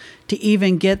providers to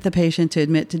even get the patient to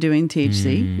admit to doing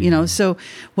THC. So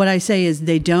what I say is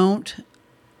they don't,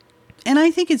 and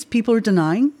I think it's people are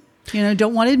denying.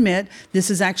 Don't want to admit this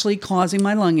is actually causing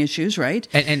my lung issues, right?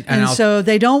 And so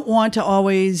they don't want to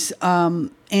always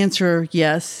answer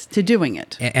yes to doing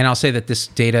it. And I'll say that this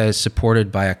data is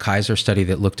supported by a Kaiser study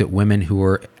that looked at women who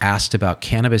were asked about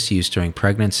cannabis use during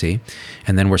pregnancy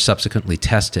and then were subsequently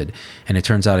tested. And it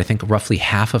turns out, I think roughly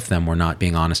half of them were not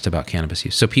being honest about cannabis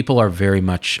use. So people are very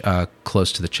much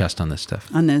close to the chest on this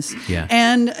stuff. Yeah.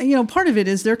 And, part of it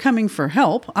is they're coming for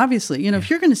help, obviously. If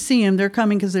you're going to see them, they're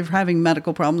coming because they're having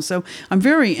medical problems. So I'm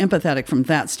very empathetic from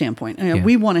that standpoint.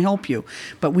 We want to help you,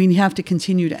 but we have to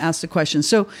continue to ask the questions.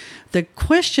 So the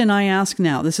question I ask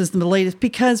now, this is the latest,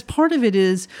 because part of it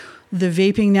is the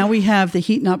vaping. Now we have the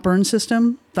heat not burn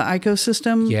system, the ICO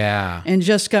system. Yeah. And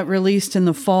just got released in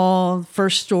the fall,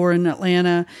 first store in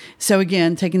Atlanta. So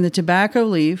again, taking the tobacco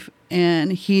leaf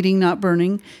and heating not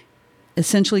burning,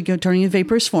 essentially turning it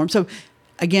vaporous form. So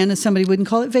again, as somebody wouldn't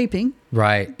call it vaping.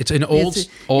 Right. It's an old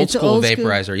school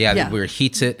vaporizer. Yeah. Where it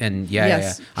heats it and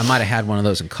yeah. I might have had one of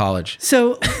those in college.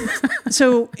 So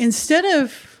instead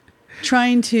of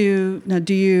trying to, now,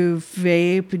 do you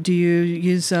vape? Do you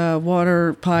use a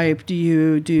water pipe? Do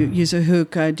you use a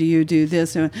hookah? Do you do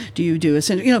this? Do you do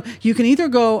a, you can either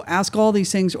go ask all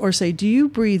these things or say, do you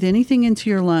breathe anything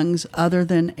into your lungs other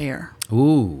than air?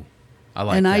 Ooh, I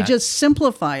like that. And I just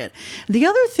simplify it. The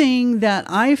other thing that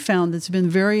I found that's been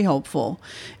very helpful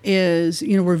is,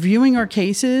 reviewing our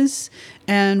cases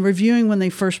and reviewing when they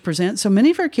first present. So many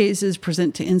of our cases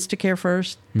present to Instacare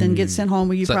first, then get sent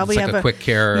home. You probably have a quick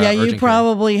care. You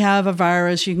probably have a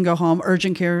virus. You can go home,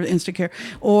 urgent care, Instacare,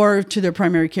 or to their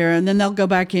primary care, and then they'll go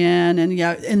back in. And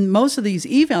and most of these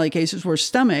E-Valley cases were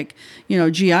stomach,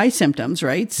 GI symptoms,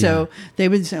 right? So they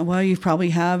would say, well, you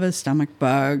probably have a stomach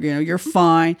bug. You're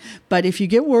fine, but if you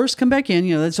get worse, come back in.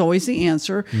 That's always the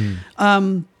answer.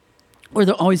 Or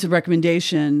always a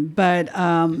recommendation, but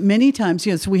many times,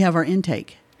 so we have our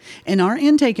intake. And our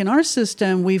intake in our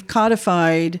system, we've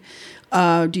codified,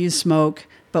 do you smoke?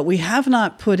 But we have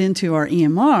not put into our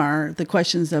EMR the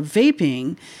questions of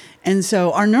vaping. And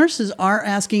so our nurses are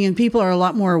asking, and people are a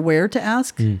lot more aware to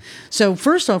ask. So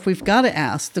first off, we've got to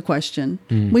ask the question.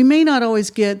 We may not always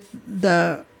get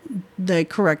the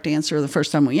correct answer the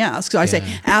first time we ask. So I say,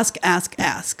 ask.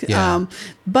 Yeah.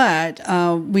 But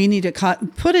we need to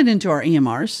put it into our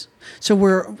EMRs.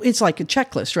 So it's like a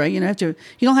checklist, right? You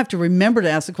don't have to remember to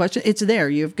ask the question. It's there.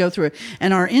 You go through it.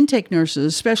 And our intake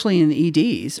nurses, especially in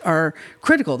EDs, are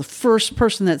critical. The first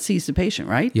person that sees the patient,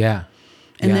 right? Yeah.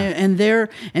 And they're,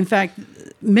 in fact,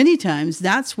 many times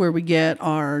that's where we get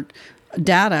our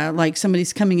data, like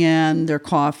somebody's coming in, they're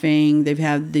coughing, they've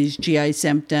had these GI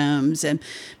symptoms, and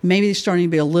maybe they're starting to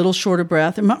be a little short of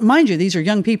breath. And mind you, these are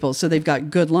young people, so they've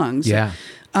got good lungs. Yeah.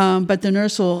 But the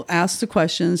nurse will ask the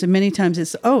questions, and many times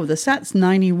it's, the SAT's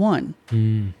 91.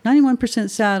 91%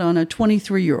 SAT on a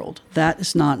 23-year-old. That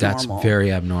is not normal. That's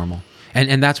very abnormal.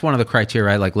 And that's one of the criteria,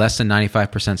 right? Like less than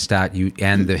 95% stat,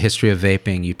 and the history of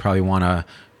vaping, you probably want to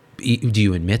Do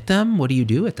you admit them? What do you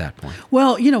do at that point?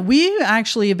 Well, we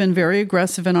actually have been very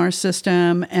aggressive in our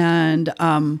system, and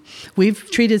we've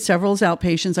treated several as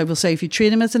outpatients. I will say, if you treat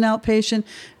them as an outpatient,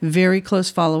 very close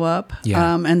follow-up,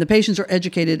 and the patients are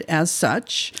educated as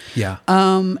such. Yeah.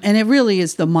 And it really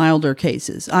is the milder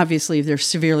cases. Obviously, if they're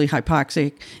severely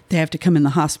hypoxic, they have to come in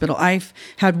the hospital. I've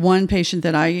had one patient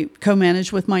that I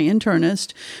co-managed with my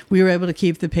internist. We were able to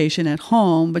keep the patient at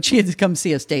home, but she had to come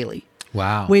see us daily.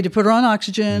 Wow. We had to put her on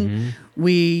oxygen.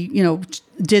 We,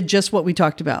 did just what we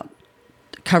talked about.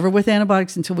 Cover with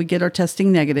antibiotics until we get our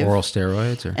testing negative. Oral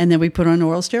steroids? And then we put her on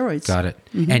oral steroids. Got it.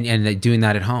 And they're doing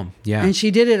that at home. Yeah. And she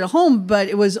did it at home, but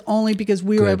it was only because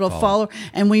we were able to follow,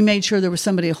 and we made sure there was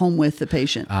somebody at home with the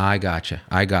patient. I gotcha.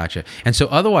 And so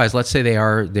otherwise, let's say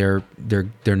they're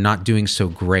not doing so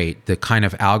great. The kind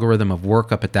of algorithm of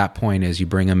workup at that point is you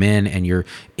bring them in and you're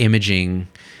imaging.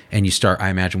 And you start, I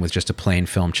imagine, with just a plain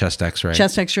film chest X-ray.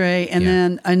 Chest X-ray,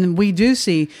 and we do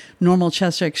see normal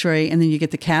chest X-ray, and then you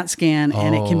get the CAT scan,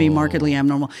 and it can be markedly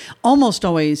abnormal. Almost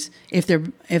always, if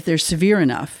they're severe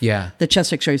enough, the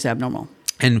chest X-ray is abnormal.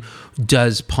 And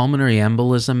does pulmonary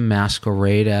embolism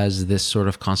masquerade as this sort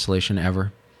of constellation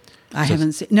ever? I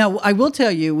haven't seen. No, I will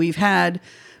tell you, we've had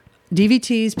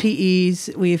DVTs,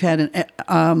 PEs, we've had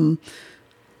an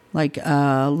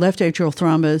left atrial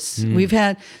thrombus. We've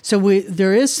had,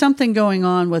 there is something going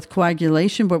on with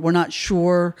coagulation, but we're not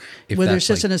sure whether it's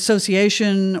just an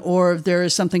association or if there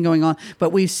is something going on.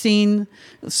 But we've seen,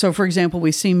 for example,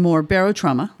 we've seen more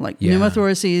barotrauma, like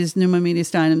pneumothoraces,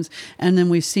 pneumomediastinums, and then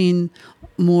we've seen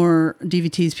more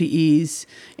DVTs, PEs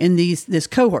in this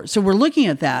cohort. So we're looking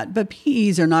at that, but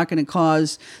PEs are not going to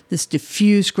cause this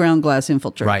diffuse ground glass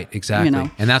infiltrate. Right, exactly.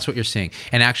 And that's what you're seeing.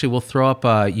 And actually, we'll throw up,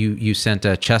 you sent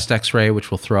a chest X-ray, which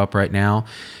we'll throw up right now,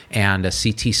 and a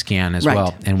CT scan as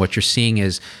well. And what you're seeing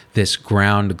is this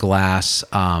ground glass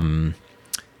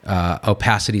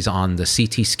opacities on the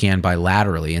CT scan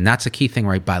bilaterally. And that's a key thing,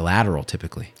 right? Bilateral,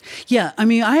 typically. Yeah. I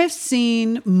mean, I have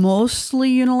seen mostly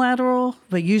unilateral,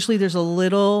 but usually there's a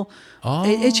little...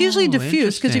 it's usually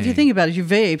diffuse, because if you think about it, you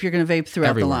vape, you're going to vape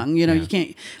throughout the lung. You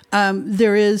can't...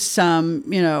 there is some,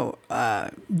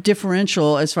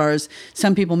 differential as far as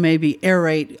some people maybe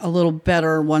aerate a little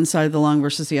better one side of the lung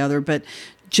versus the other, but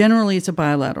generally it's a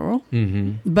bilateral.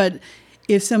 But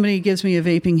if somebody gives me a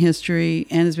vaping history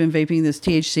and has been vaping this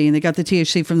THC, and they got the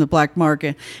THC from the black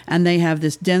market, and they have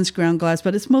this dense ground glass,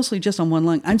 but it's mostly just on one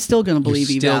lung, I'm still going to believe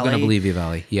E-Valley. Still going to believe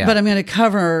E-Valley, yeah. But I'm going to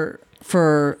cover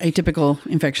for atypical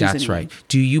infections. That's right.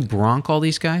 Do you bronch all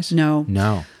these guys?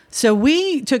 No. So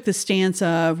we took the stance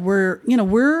of we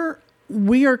are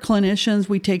clinicians,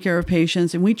 we take care of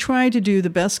patients, and we try to do the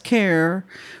best care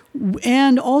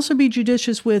and also be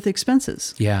judicious with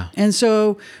expenses. Yeah. And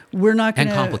so we're not going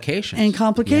to... And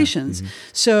complications. Yeah.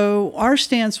 So our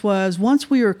stance was, once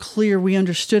we were clear, we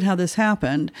understood how this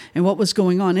happened and what was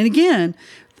going on. And again,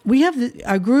 we have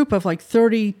a group of like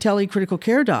 30 telecritical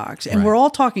care docs, and we're all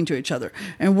talking to each other,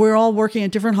 and we're all working at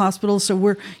different hospitals. So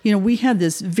we had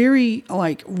this very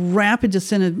rapid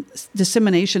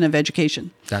dissemination of education.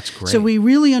 That's great. So we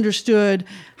really understood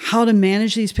how to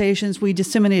manage these patients. We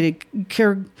disseminated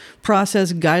care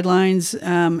process guidelines.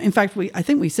 In fact, I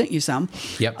think we sent you some.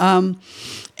 Yep.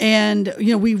 And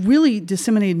we really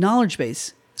disseminated knowledge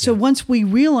base. So once we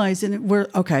realized, and we're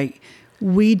okay,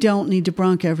 we don't need to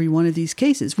bronch every one of these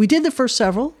cases. We did the first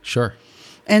several. Sure.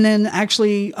 And then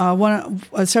actually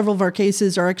several of our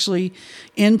cases are actually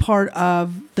in part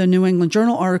of the New England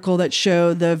Journal article that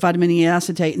show the vitamin E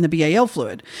acetate in the BAL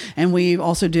fluid. And we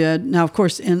also did, now of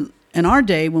course, in our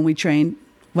day when we trained,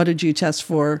 what did you test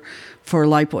for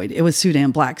lipoid? It was Sudan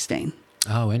black stain.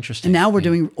 Oh, interesting. And now we're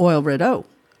doing oil red O.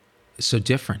 So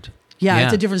different. Yeah,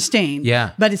 it's a different stain.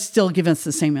 Yeah. But it's still giving us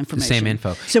the same information. The same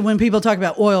info. So when people talk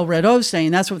about oil red O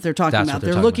stain, that's what they're talking about.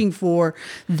 They're looking for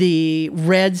the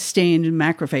red stained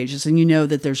macrophages, and you know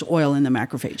that there's oil in the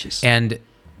macrophages. And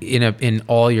in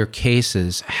all your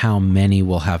cases, how many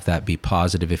will have that be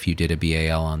positive if you did a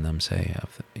BAL on them, say?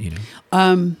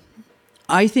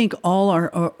 I think all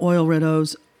our oil red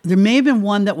O's, there may have been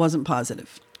one that wasn't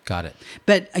positive. Got it.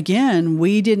 But again,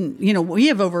 we didn't, we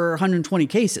have over 120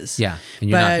 cases. Yeah. And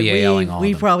you're not BALing all of them.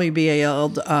 We probably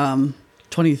BAL'd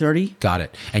 20, 30. Got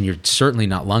it. And you're certainly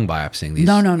not lung biopsying these.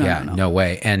 No. No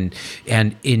way. And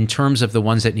in terms of the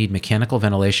ones that need mechanical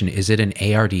ventilation, is it an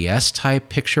ARDS type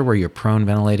picture where you're prone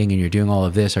ventilating and you're doing all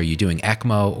of this? Are you doing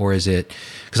ECMO, or is it,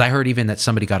 because I heard even that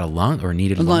somebody got a lung or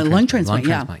needed a lung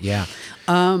transplant. Yeah.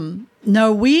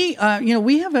 No, we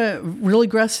have a really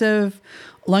aggressive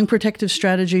lung protective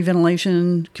strategy,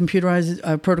 ventilation,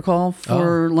 computerized protocol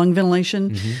for lung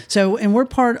ventilation. So, and we're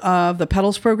part of the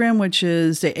PEDALS program, which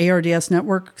is the ARDS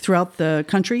network throughout the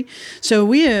country. So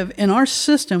we have, in our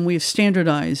system, we've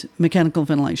standardized mechanical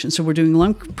ventilation. So we're doing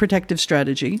lung protective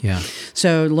strategy. Yeah.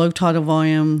 So low tidal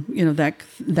volume,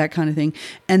 that kind of thing.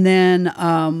 And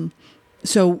then,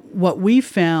 so what we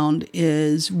found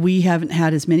is we haven't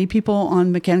had as many people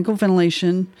on mechanical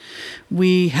ventilation.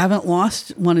 We haven't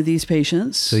lost one of these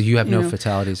patients. So you have no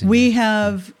fatalities? We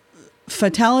have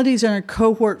fatalities in our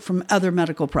cohort from other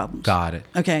medical problems. Got it.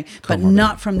 Okay, but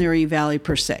not from their E-Valley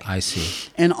per se. I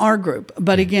see. In our group.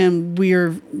 But again,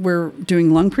 we're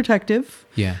doing lung protective.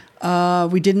 Yeah.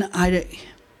 We didn't,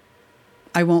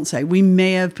 I won't say. We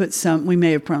may have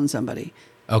prone somebody.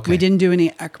 Okay. We didn't do any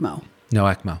ECMO. No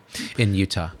ECMO in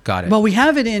Utah. Got it. Well, we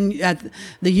have it at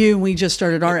the U. We just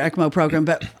started our ECMO program,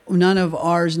 but none of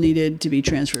ours needed to be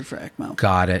transferred for ECMO.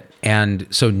 Got it. And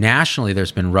so nationally,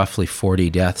 there's been roughly 40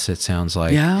 deaths, it sounds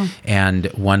like. Yeah. And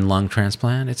one lung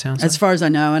transplant, it sounds like? As far as I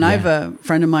know. And I have a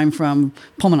friend of mine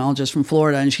pulmonologist from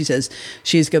Florida, and she says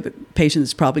she's got a patient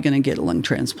that's probably going to get a lung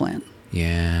transplant.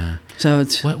 Yeah. So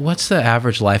it's... What's the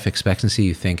average life expectancy,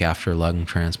 you think, after lung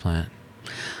transplant?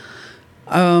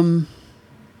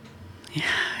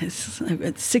 It's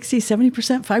 60,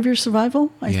 70% 5-year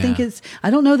survival. I think I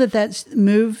don't know that that's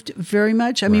moved very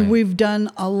much. I mean, we've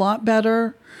done a lot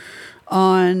better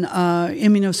on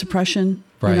immunosuppression,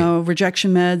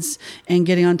 rejection meds and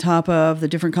getting on top of the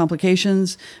different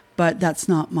complications. But that's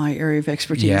not my area of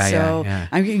expertise.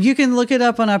 You can look it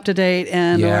up on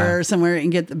UpToDate or somewhere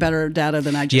and get the better data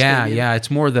than I just gave you. Yeah.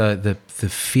 It's more the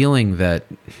feeling that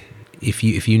if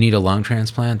you need a lung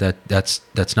transplant,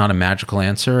 that's not a magical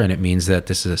answer, and it means that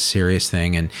this is a serious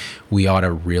thing, and we ought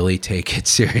to really take it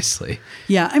seriously.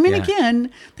 Yeah, I mean, again,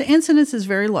 the incidence is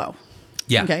very low.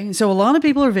 Yeah. Okay, so a lot of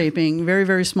people are vaping, very,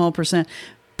 very small percent.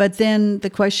 But then the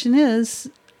question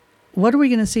is, what are we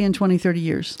going to see in 20, 30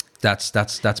 years? That's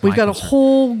We've got concern. a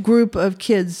whole group of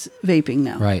kids vaping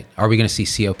now. Right. Are we going to see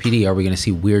COPD? Are we going to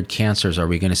see weird cancers? Are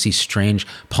we going to see strange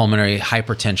pulmonary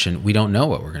hypertension? We don't know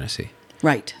what we're going to see.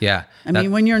 Right. Yeah. I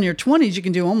mean, when you're in your 20s, you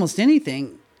can do almost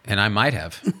anything. And I might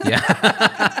have. Yeah.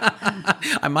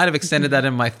 I might have extended that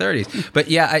in my 30s. But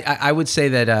yeah, I would say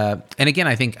that, and again,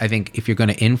 I think if you're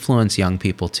going to influence young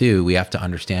people too, we have to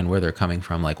understand where they're coming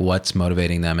from, like what's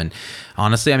motivating them. And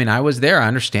honestly, I mean, I was there. I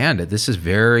understand it. This is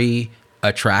very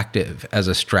attractive as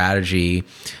a strategy,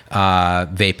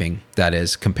 vaping, that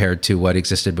is, compared to what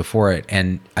existed before it.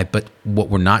 But what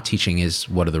we're not teaching is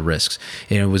what are the risks.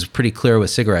 And it was pretty clear with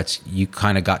cigarettes, you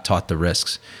kind of got taught the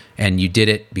risks, and you did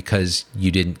it because you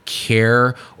didn't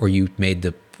care, or you made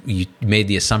the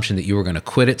assumption that you were going to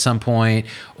quit at some point,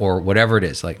 or whatever it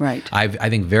is. Like, right. I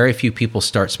think very few people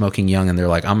start smoking young and they're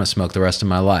like, I'm going to smoke the rest of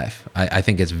my life. I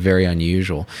think it's very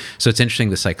unusual. So it's interesting,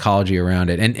 the psychology around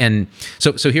it. And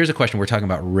so here's a question. We're talking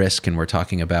about risk, and we're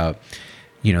talking about,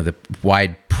 the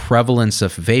wide prevalence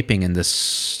of vaping and the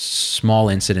small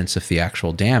incidence of the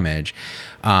actual damage.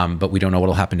 But we don't know what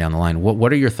will happen down the line.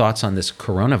 What are your thoughts on this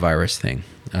coronavirus thing?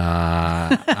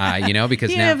 Because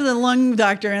you now have the lung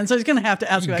doctor in, so he's going to have to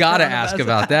ask. Got to ask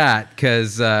about that,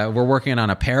 because we're working on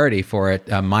a parody for it,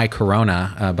 My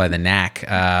Corona by the Knack.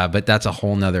 But that's a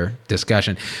whole nother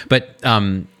discussion. But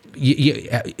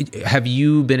have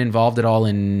you been involved at all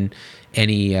in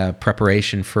any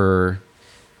preparation for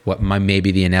what may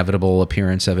be the inevitable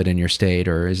appearance of it in your state,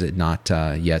 or is it not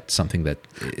yet something that...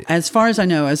 As far as I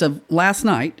know, as of last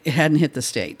night, it hadn't hit the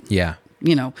state. Yeah.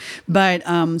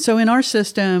 But so in our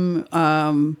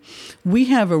system, we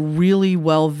have a really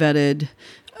well-vetted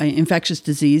infectious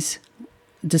disease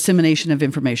dissemination of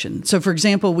information. So, for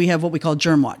example, we have what we call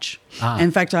Germ Watch.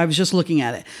 In fact, I was just looking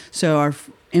at it. So our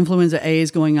influenza A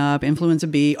is going up, influenza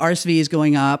B, RSV is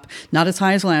going up, not as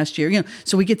high as last year.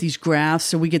 So we get these graphs,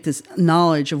 so we get this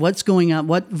knowledge of what's going on,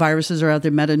 what viruses are out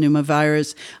there,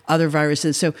 metapneumovirus, other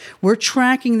viruses. So we're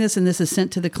tracking this, and this is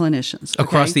sent to the clinicians.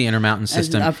 Across the Intermountain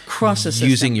system. Across the system.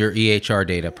 Using your EHR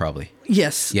data, probably.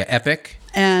 Yes. Yeah, Epic?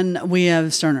 And we have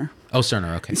Cerner. Oh,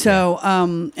 Cerner, okay. So,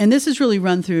 and this is really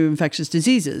run through infectious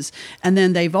diseases. And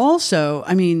then they've also,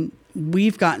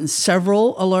 we've gotten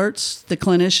several alerts, the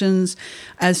clinicians,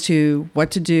 as to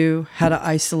what to do, how to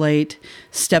isolate,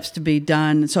 steps to be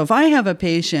done. So if I have a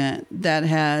patient that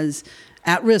has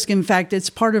at risk, in fact, it's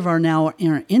part of our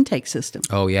intake system.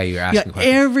 Oh, yeah, you're asking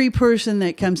questions. Every person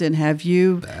that comes in, have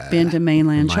you been to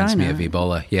mainland China? Reminds me of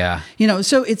Ebola, yeah.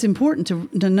 So it's important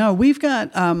to know. We've got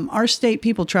our state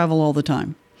people travel all the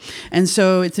time. And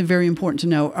so it's very important to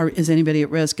know, is anybody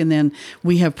at risk? And then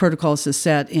we have protocols to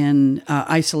set in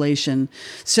isolation.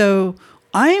 So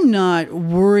I am not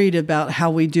worried about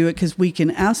how we do it because we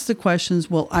can ask the questions,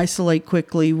 we'll isolate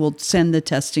quickly, we'll send the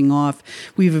testing off.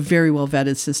 We have a very well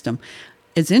vetted system.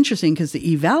 It's interesting because the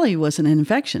E-Valley wasn't an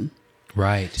infection.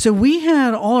 Right. So we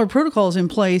had all our protocols in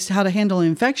place how to handle an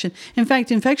infection. In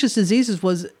fact, infectious diseases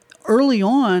was early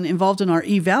on involved in our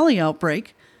E-Valley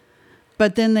outbreak.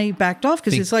 But then they backed off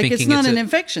because it's like, it's not an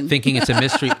infection. Thinking it's a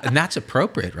mystery. And that's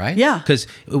appropriate, right? Yeah. Because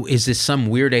is this some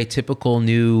weird atypical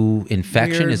new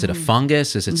infection? Is it a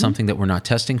fungus? Is it something that we're not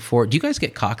testing for? Do you guys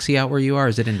get cocci out where you are?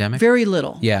 Is it endemic? Very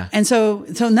little. Yeah. And so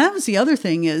that was the other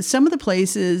thing is some of the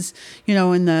places,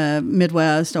 in the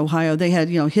Midwest, Ohio, they had,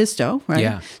 histo, right?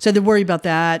 Yeah. So they worry about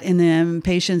that. And then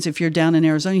patients, if you're down in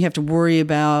Arizona, you have to worry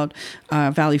about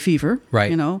valley fever,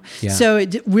 right? Yeah. So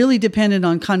it really depended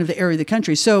on kind of the area of the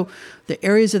country. So the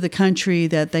areas of the country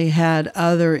that they had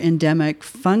other endemic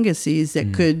funguses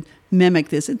that could mimic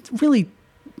this,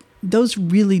 those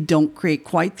really don't create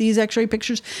quite these X-ray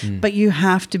pictures, but you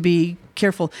have to be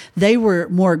careful. They were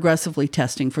more aggressively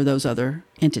testing for those other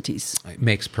entities. It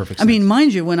makes perfect sense. I mean,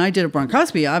 mind you, when I did a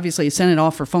bronchoscopy, obviously I sent it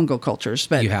off for fungal cultures,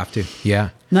 but you have to,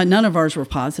 yeah. None of ours were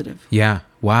positive. Yeah,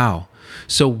 wow.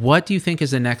 So what do you think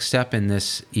is the next step in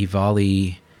this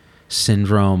EVALI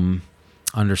syndrome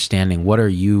understanding? What are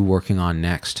you working on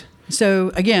next?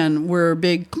 So again, we're a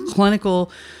big clinical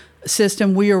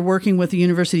system. We are working with the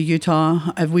University of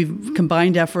Utah. We've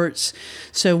combined efforts.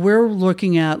 So we're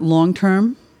looking at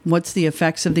long-term. What's the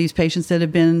effects of these patients that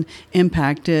have been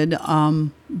impacted?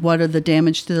 What are the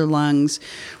damage to their lungs?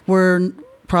 We're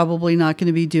probably not going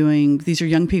to be doing, these are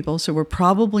young people, so we're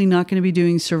probably not going to be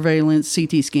doing surveillance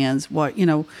CT scans. We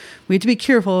have to be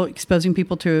careful exposing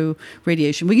people to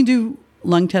radiation. We can do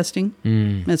lung testing.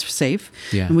 That's safe.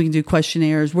 Yeah. And we can do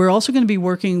questionnaires. We're also going to be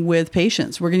working with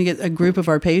patients. We're going to get a group of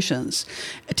our patients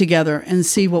together and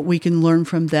see what we can learn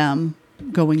from them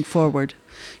going forward.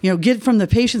 Get from the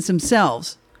patients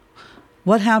themselves.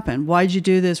 What happened? Why did you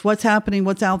do this? What's happening?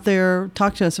 What's out there?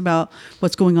 Talk to us about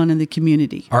what's going on in the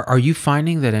community. Are you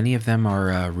finding that any of them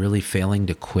are really failing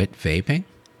to quit vaping?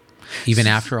 Even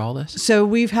after all this? So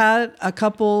we've had a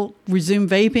couple resume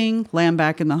vaping, land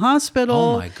back in the hospital.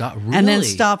 Oh my God, really? And then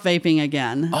stop vaping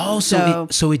again. Oh, so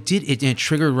it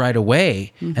triggered right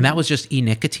away. And that was just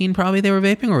e-nicotine probably they were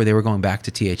vaping, or they were going back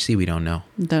to THC? We don't know.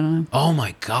 Don't know. Oh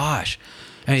my gosh.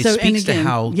 And it speaks to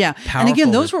how powerful. And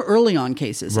again, those were early on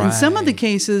cases. Right. And some of the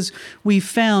cases we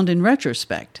found in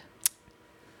retrospect.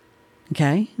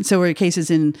 Okay? So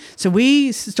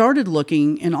we started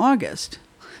looking in August.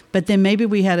 But then maybe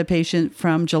we had a patient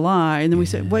from July, and then we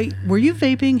said, wait, were you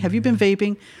vaping? Have you been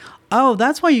vaping? Oh,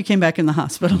 that's why you came back in the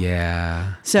hospital.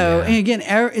 Yeah. So, and again,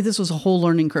 this was a whole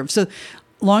learning curve. So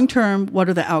long-term, what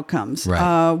are the outcomes?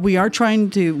 Right. We are trying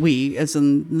to, as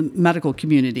in the medical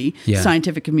community,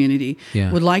 scientific community,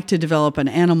 would like to develop an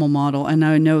animal model. And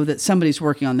I know that somebody's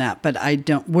working on that, but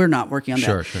we're not working on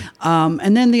that. Sure.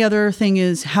 And then the other thing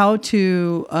is how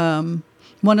to,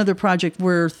 one other project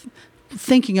we're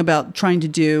thinking about trying to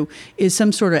do is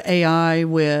some sort of AI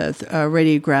with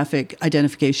radiographic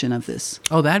identification of this.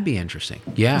 Oh, that'd be interesting.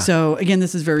 Yeah. So again,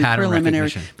 this is very Pattern preliminary,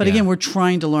 recognition. but again, we're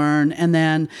trying to learn. And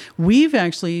then we've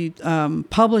actually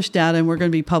published data, and we're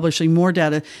going to be publishing more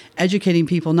data, educating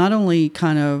people, not only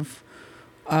kind of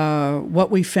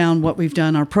what we found, what we've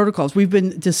done, our protocols. We've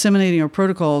been disseminating our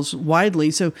protocols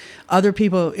widely. So other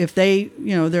people, if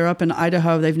they're up in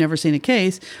Idaho, they've never seen a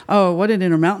case. Oh, what did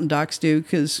Intermountain docs do?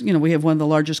 Because, we have one of the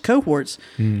largest cohorts.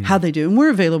 How they do. And we're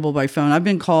available by phone. I've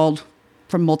been called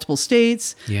from multiple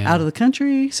states, out of the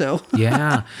country. So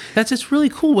yeah, it's really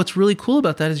cool. What's really cool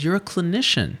about that is you're a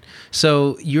clinician.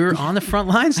 So you're on the front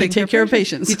lines. I take care of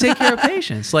patients. You take care of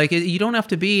patients. Like, you don't have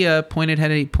to be a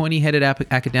pointy-headed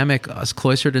academic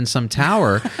cloistered in some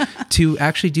tower to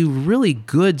actually do really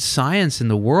good science in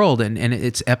the world. And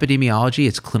it's epidemiology,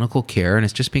 it's clinical care, and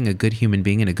it's just being a good human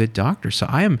being and a good doctor. So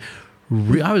I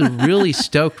was really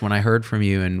stoked when I heard from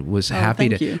you, and was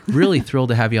really thrilled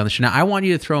to have you on the show. Now, I want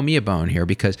you to throw me a bone here,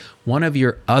 because one of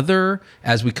your other,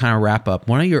 as we kind of wrap up,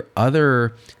 one of your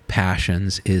other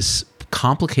passions is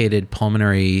complicated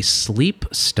pulmonary sleep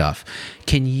stuff.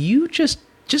 Can you just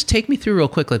take me through real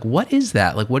quick? Like, what is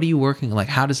that? Like, what are you working? Like,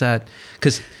 how does that?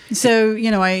 So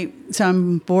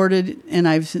I'm boarded, and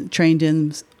I've trained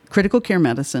in critical care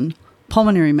medicine,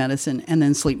 pulmonary medicine, and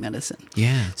then sleep medicine.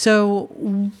 Yeah.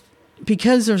 So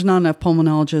because there's not enough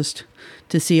pulmonologists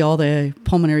to see all the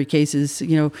pulmonary cases,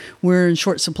 we're in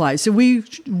short supply. So we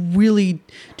really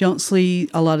don't see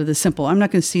a lot of the simple. I'm not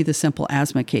going to see the simple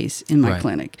asthma case in my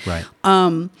clinic. Right.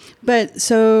 But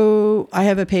so I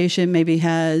have a patient maybe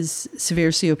has severe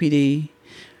COPD,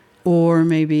 or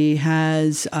maybe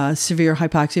has severe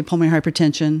hypoxia, pulmonary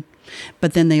hypertension,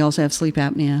 But then they also have sleep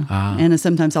apnea. And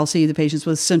sometimes I'll see the patients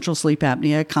with central sleep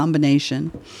apnea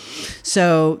combination.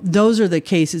 So those are the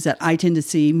cases that I tend to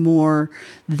see more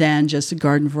than just a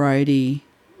garden variety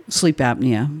sleep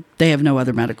apnea. They have no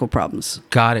other medical problems.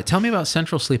 Got it. Tell me about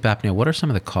central sleep apnea. What are some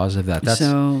of the causes of that?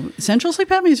 So central sleep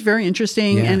apnea is very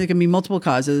interesting, and there can be multiple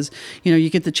causes. You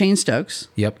get the chain Stokes,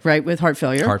 right, with heart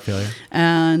failure.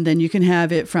 And then you can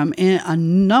have it from a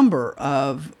number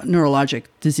of neurologic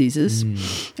diseases.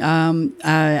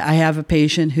 I have a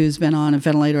patient who's been on a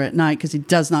ventilator at night because he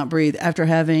does not breathe after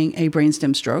having a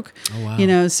brainstem stroke. Oh,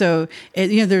 wow. So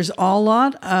there's a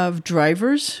lot of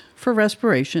drivers for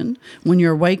respiration. When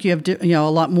you're awake, you have a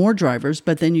lot more drivers,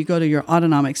 but then you go to your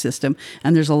autonomic system,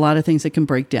 and there's a lot of things that can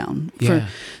break down.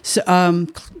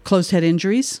 Closed head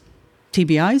injuries,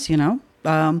 TBIs.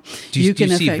 Do you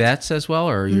see vets as well,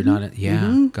 or you're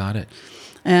not? Got it.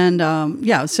 And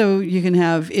so you can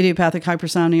have idiopathic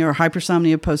hypersomnia or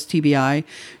hypersomnia post TBI.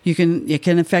 It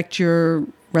can affect your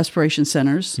respiration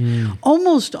centers.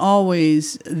 Almost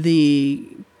always the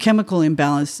chemical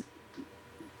imbalance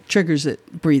triggers it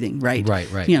breathing, right?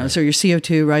 Right. So your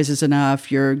CO2 rises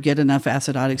enough, you get enough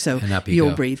acidotic, so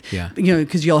you'll breathe. Yeah.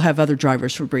 Because you'll have other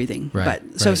drivers for breathing. Right.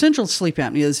 So central sleep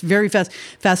apnea is very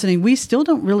fascinating. We still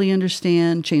don't really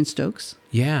understand chain Stokes.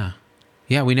 Yeah,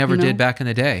 we never did back in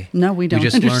the day. No, we don't. We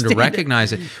just learned to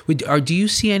recognize it. Do you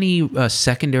see any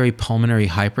secondary pulmonary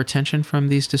hypertension from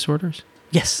these disorders?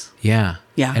 Yes. Yeah.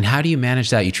 Yeah. And how do you manage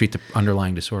that? You treat the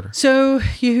underlying disorder. So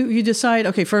you decide,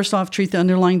 okay, first off, treat the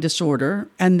underlying disorder.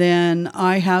 And then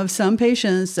I have some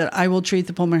patients that I will treat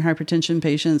the pulmonary hypertension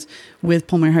patients with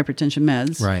pulmonary hypertension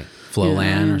meds. Right.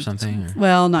 Flolan or something?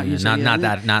 Well, not usually. Not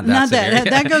that severe.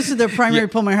 That goes to the primary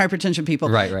pulmonary hypertension people.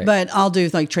 Right. But I'll do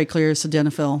like Tracleer,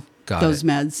 sildenafil, those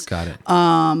meds. Got it.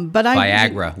 But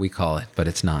Viagra, we call it, but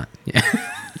it's not. Yeah.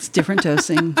 It's different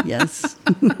dosing, yes.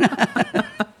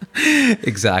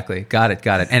 Exactly. Got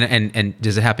it. And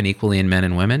does it happen equally in men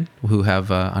and women who have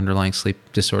underlying sleep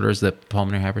disorders, the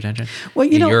pulmonary hypertension? Well,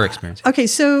 in your experience. Okay,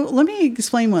 so let me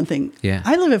explain one thing. Yeah.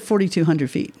 I live at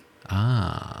 4,200 feet.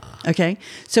 Okay.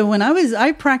 So when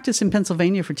I practiced in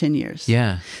Pennsylvania for 10 years.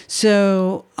 Yeah.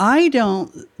 So I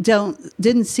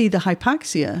didn't see the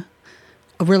hypoxia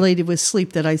related with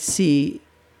sleep that I see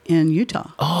in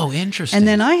Utah. Oh, interesting. And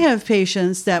then I have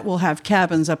patients that will have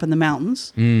cabins up in the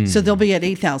mountains. So they'll be at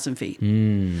 8,000 feet.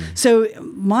 So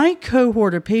my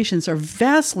cohort of patients are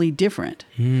vastly different.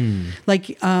 And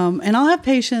I'll have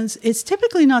patients, it's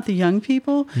typically not the young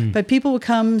people, but people will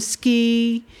come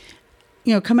ski,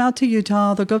 come out to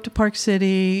Utah, they'll go up to Park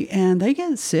City, and they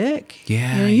get sick.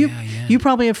 You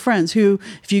probably have friends who,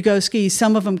 if you go ski,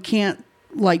 some of them can't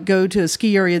go to a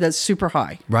ski area that's super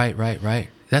high. Right.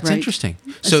 That's interesting.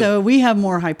 So we have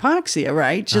more hypoxia,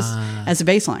 right? Just as a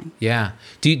baseline. Yeah.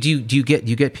 Do you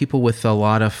get people with a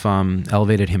lot of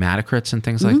elevated hematocrits and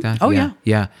things like that? Oh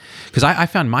yeah. Because I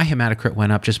found my hematocrit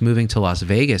went up just moving to Las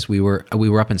Vegas. We were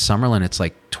up in Summerlin. It's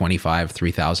like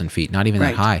 3,000 feet, not even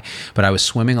that high. But I was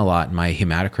swimming a lot, and my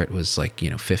hematocrit was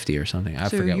 50 or something. I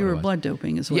forget. So you were blood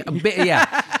doping as well.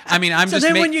 Yeah. I mean, so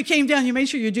then when you came down, you made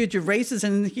sure you did your races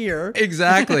in here.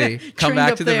 Exactly. Come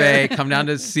back to the bay. Come down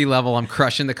to sea level. I'm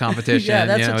crushing the competition. Yeah,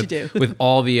 that's what you do. With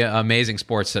all the amazing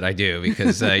sports that I do,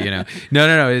 because no,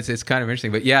 it's kind of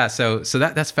interesting. But yeah, so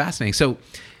that's fascinating. So,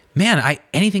 man,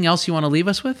 anything else you want to leave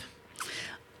us with?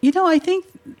 I think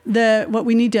that what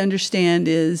we need to understand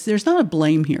is there's not a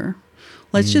blame here.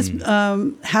 Let's just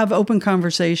have open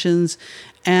conversations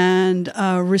and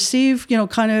receive,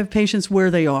 kind of patients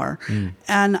where they are.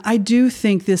 And I do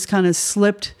think this kind of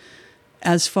slipped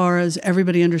as far as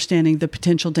everybody understanding the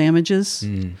potential damages.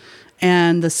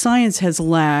 And the science has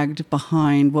lagged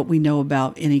behind what we know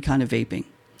about any kind of vaping.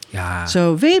 Yeah.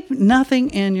 So vape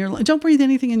nothing in your don't breathe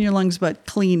anything in your lungs but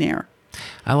clean air.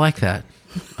 I like that.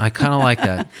 I kind of like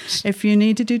that. If you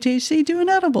need to do THC, do an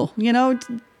edible. There's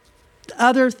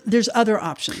other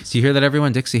options. Do you hear that,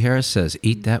 everyone? Dixie Harris says,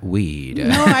 "Eat that weed."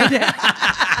 No, I didn't.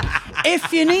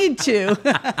 If you need to.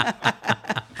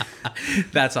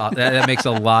 That's all. That makes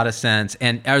a lot of sense.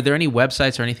 And are there any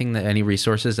websites or any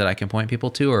resources that I can point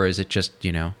people to, or is it just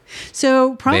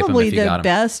So probably the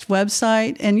best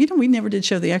website, and we never did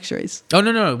show the X-rays. Oh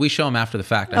no, we show them after the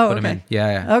fact. I put them in.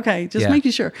 Yeah. Okay, just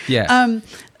making sure. Yeah.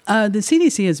 The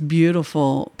CDC has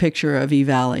beautiful picture of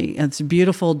E-Valley. It's a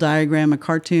beautiful diagram, a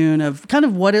cartoon of kind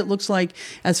of what it looks like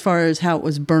as far as how it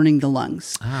was burning the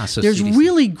lungs. So there's CDC.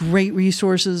 really great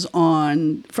resources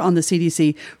on the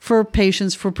CDC for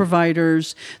patients, for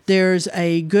providers. There's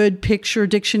a good picture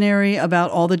dictionary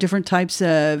about all the different types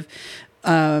of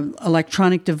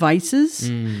electronic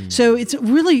devices. So it's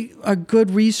really a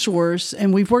good resource,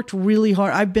 and we've worked really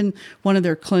hard. I've been one of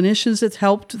their clinicians that's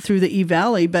helped through the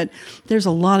eValley, but there's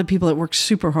a lot of people that work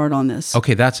super hard on this.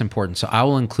 Okay, that's important. So I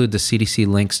will include the CDC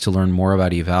links to learn more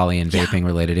about eValley and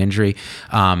vaping-related injury.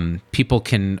 People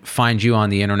can find you on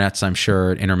the internets, I'm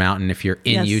sure, at Intermountain. If you're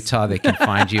in Utah, they can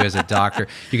find you as a doctor.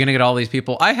 You're going to get all these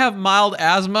people, I have mild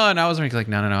asthma, and I was like,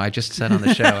 no, I just said on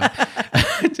the show,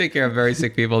 I take care of very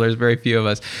sick people. There's very few of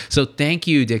us. So thank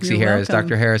you, Dixie Harris,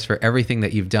 Dr. Harris, for everything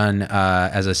that you've done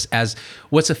as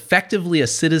what's effectively a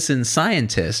citizen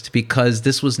scientist, because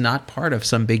this was not part of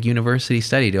some big university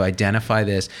study to identify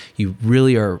this. You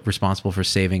really are responsible for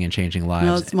saving and changing lives.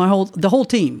 No, it's the whole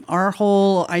team, our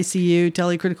whole ICU,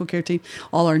 telecritical care team,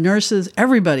 all our nurses,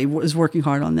 everybody is working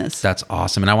hard on this. That's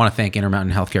awesome. And I want to thank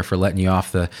Intermountain Healthcare for letting you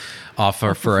off the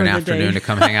offer for an afternoon to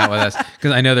come hang out with us,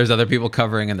 because I know there's other people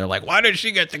covering and they're like, why did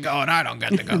she get to go and I don't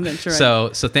get to go? That's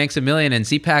right. So thanks a million. And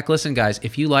Z-Pack, listen, guys,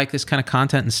 if you like this kind of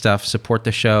content and stuff, support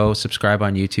the show, subscribe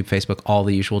on YouTube, Facebook, all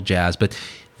the usual jazz. But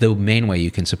the main way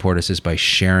you can support us is by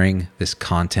sharing this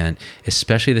content,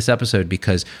 especially this episode,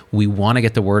 because we want to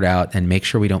get the word out and make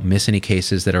sure we don't miss any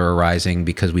cases that are arising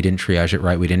because we didn't triage it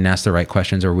right, we didn't ask the right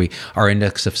questions, or our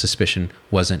index of suspicion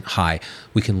wasn't high.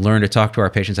 We can learn to talk to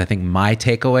our patients. I think my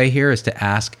takeaway here is to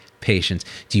ask patients,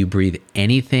 do you breathe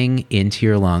anything into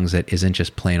your lungs that isn't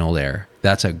just plain old air?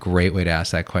 That's a great way to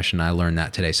ask that question. I learned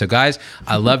that today. So guys,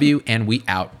 I love you, and we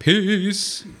out.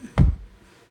 Peace.